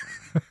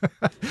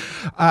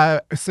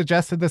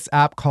 Suggested this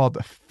app called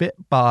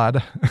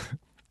Fitbod.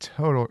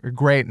 Total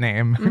great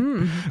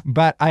name.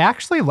 But I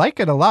actually like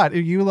it a lot.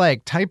 You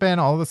type in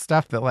all the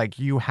stuff that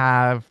you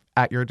have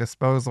at your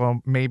disposal.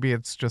 Maybe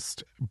it's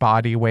just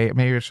body weight,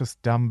 maybe it's just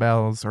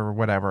dumbbells or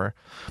whatever.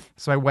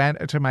 So I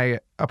went to my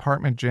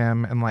apartment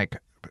gym and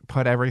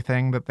put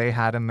everything that they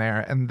had in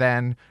there, and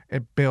then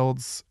it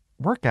builds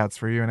workouts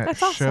for you and it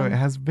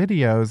has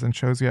videos and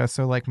shows you.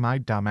 So my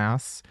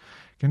dumbass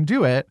can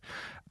do it.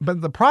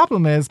 But the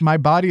problem is my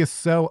body is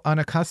so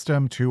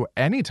unaccustomed to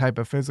any type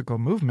of physical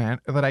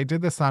movement that I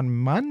did this on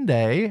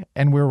Monday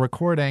and we're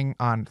recording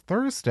on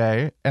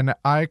Thursday and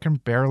I can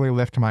barely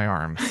lift my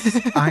arms.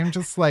 I'm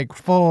just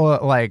full,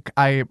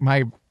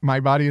 my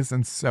body is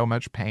in so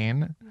much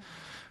pain.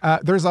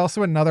 There's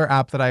also another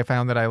app that I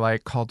found that I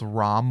like called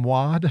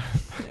ROMWOD.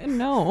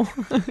 No.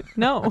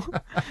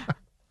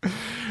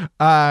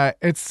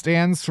 It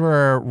stands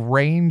for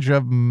Range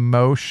of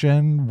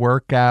Motion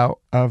Workout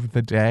of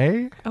the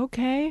Day.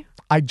 Okay.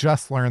 I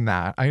just learned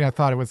that. I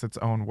thought it was its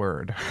own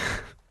word.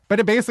 But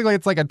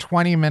it's like a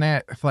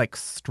 20-minute like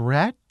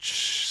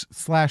stretch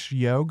 /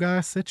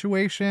 yoga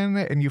situation,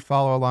 and you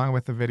follow along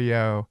with the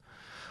video.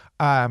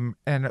 And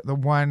the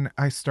one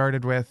I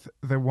started with,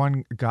 the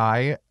one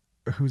guy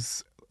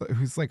who's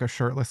like a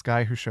shirtless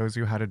guy who shows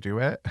you how to do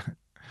it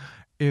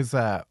is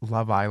a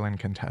Love Island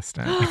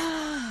contestant.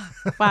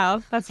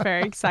 Wow, that's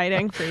very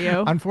exciting for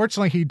you.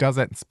 Unfortunately, he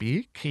doesn't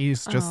speak.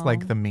 He's just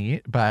like the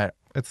meat, but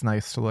it's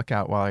nice to look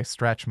at while I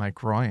stretch my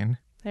groin.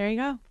 There you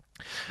go.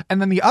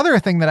 And then the other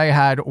thing that I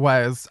had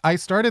was I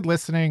started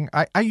listening.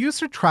 I used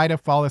to try to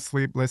fall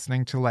asleep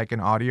listening to like an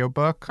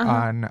audiobook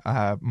on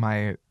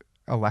my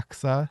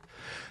Alexa.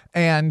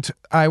 And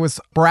I was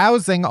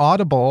browsing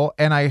Audible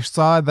and I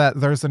saw that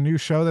there's a new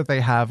show that they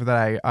have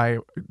that I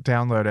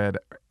downloaded.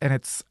 And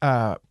it's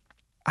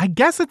I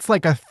guess it's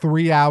like a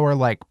 3-hour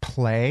like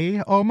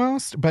play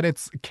almost, but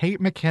it's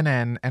Kate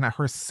McKinnon and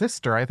her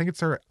sister. I think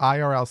it's her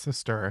IRL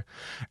sister.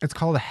 It's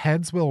called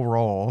Heads Will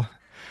Roll.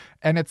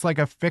 And it's like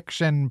a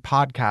fiction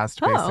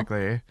podcast,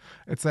 basically.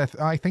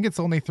 I think it's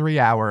only 3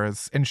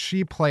 hours. And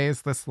she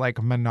plays this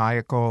like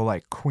maniacal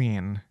like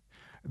queen,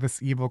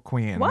 this evil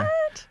queen.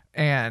 What?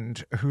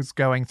 And who's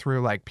going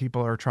through like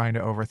people are trying to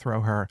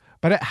overthrow her.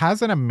 But it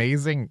has an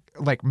amazing,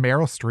 like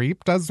Meryl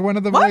Streep does one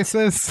of the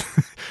voices.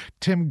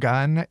 Tim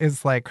Gunn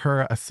is like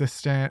her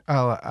assistant.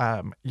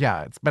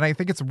 But I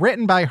think it's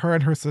written by her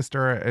and her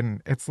sister,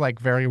 and it's like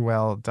very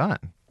well done.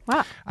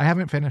 Wow. I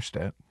haven't finished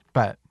it,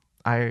 but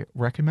I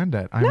recommend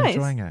it. I'm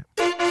enjoying it.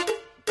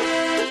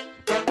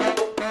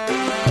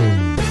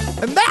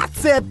 And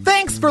that's it.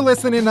 Thanks for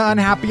listening to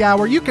Unhappy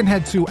Hour. You can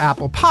head to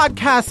Apple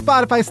Podcasts,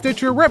 Spotify,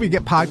 Stitcher, wherever you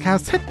get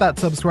podcasts. Hit that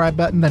subscribe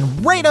button,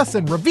 then rate us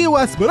and review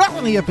us, but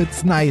only if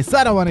it's nice.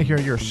 I don't want to hear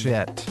your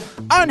shit.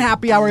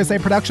 Unhappy Hour is a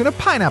production of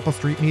Pineapple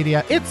Street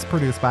Media. It's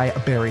produced by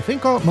Barry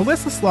Finkel,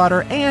 Melissa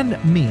Slaughter, and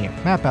me,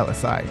 Matt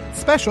Belisai.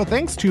 Special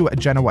thanks to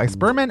Jenna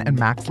Weiss-Berman and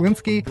Max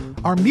Linsky.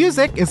 Our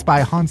music is by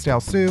Hansdale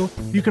Sue.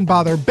 You can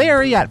bother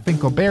Barry at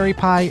Finkelberry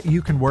Pie.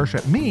 You can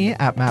worship me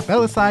at Matt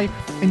Belisai.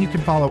 And you can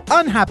follow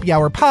Unhappy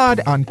Hour Pod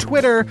on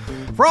Twitter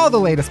for all the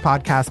latest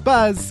podcast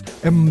buzz.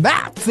 And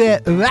that's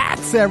it.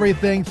 That's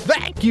everything.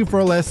 Thank you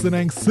for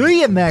listening.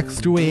 See you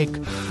next week.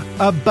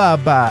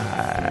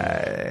 Bye-bye.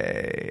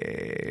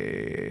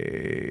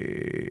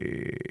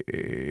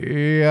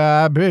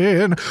 I've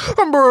been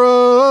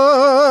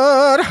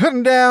brought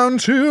down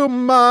to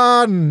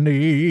my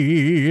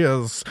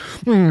knees.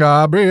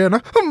 I've been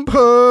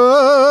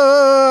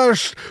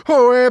pushed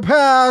way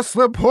past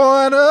the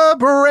point of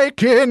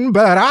breaking,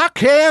 but I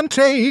can't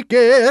take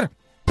it.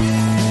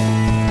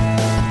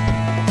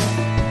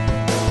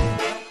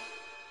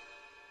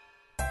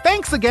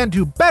 Thanks again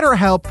to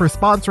BetterHelp for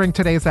sponsoring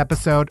today's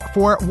episode.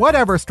 For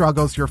whatever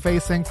struggles you're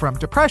facing, from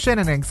depression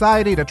and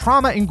anxiety to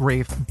trauma and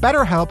grief,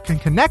 BetterHelp can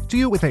connect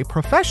you with a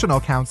professional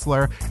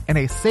counselor in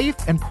a safe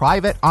and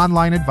private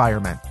online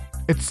environment.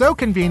 It's so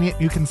convenient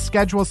you can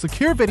schedule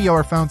secure video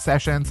or phone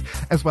sessions,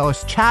 as well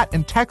as chat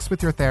and text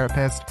with your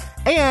therapist,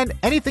 and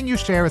anything you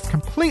share is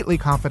completely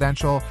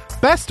confidential.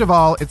 Best of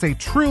all, it's a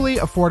truly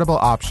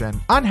affordable option.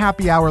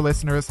 Unhappy Hour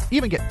listeners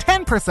even get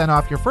 10%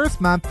 off your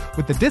first month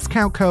with the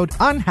discount code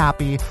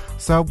UNHAPPY,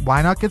 so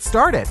why not get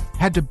started?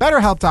 Head to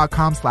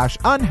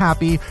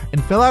betterhelp.com/unhappy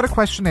and fill out a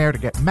questionnaire to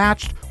get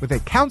matched with a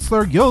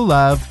counselor you'll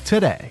love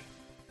today.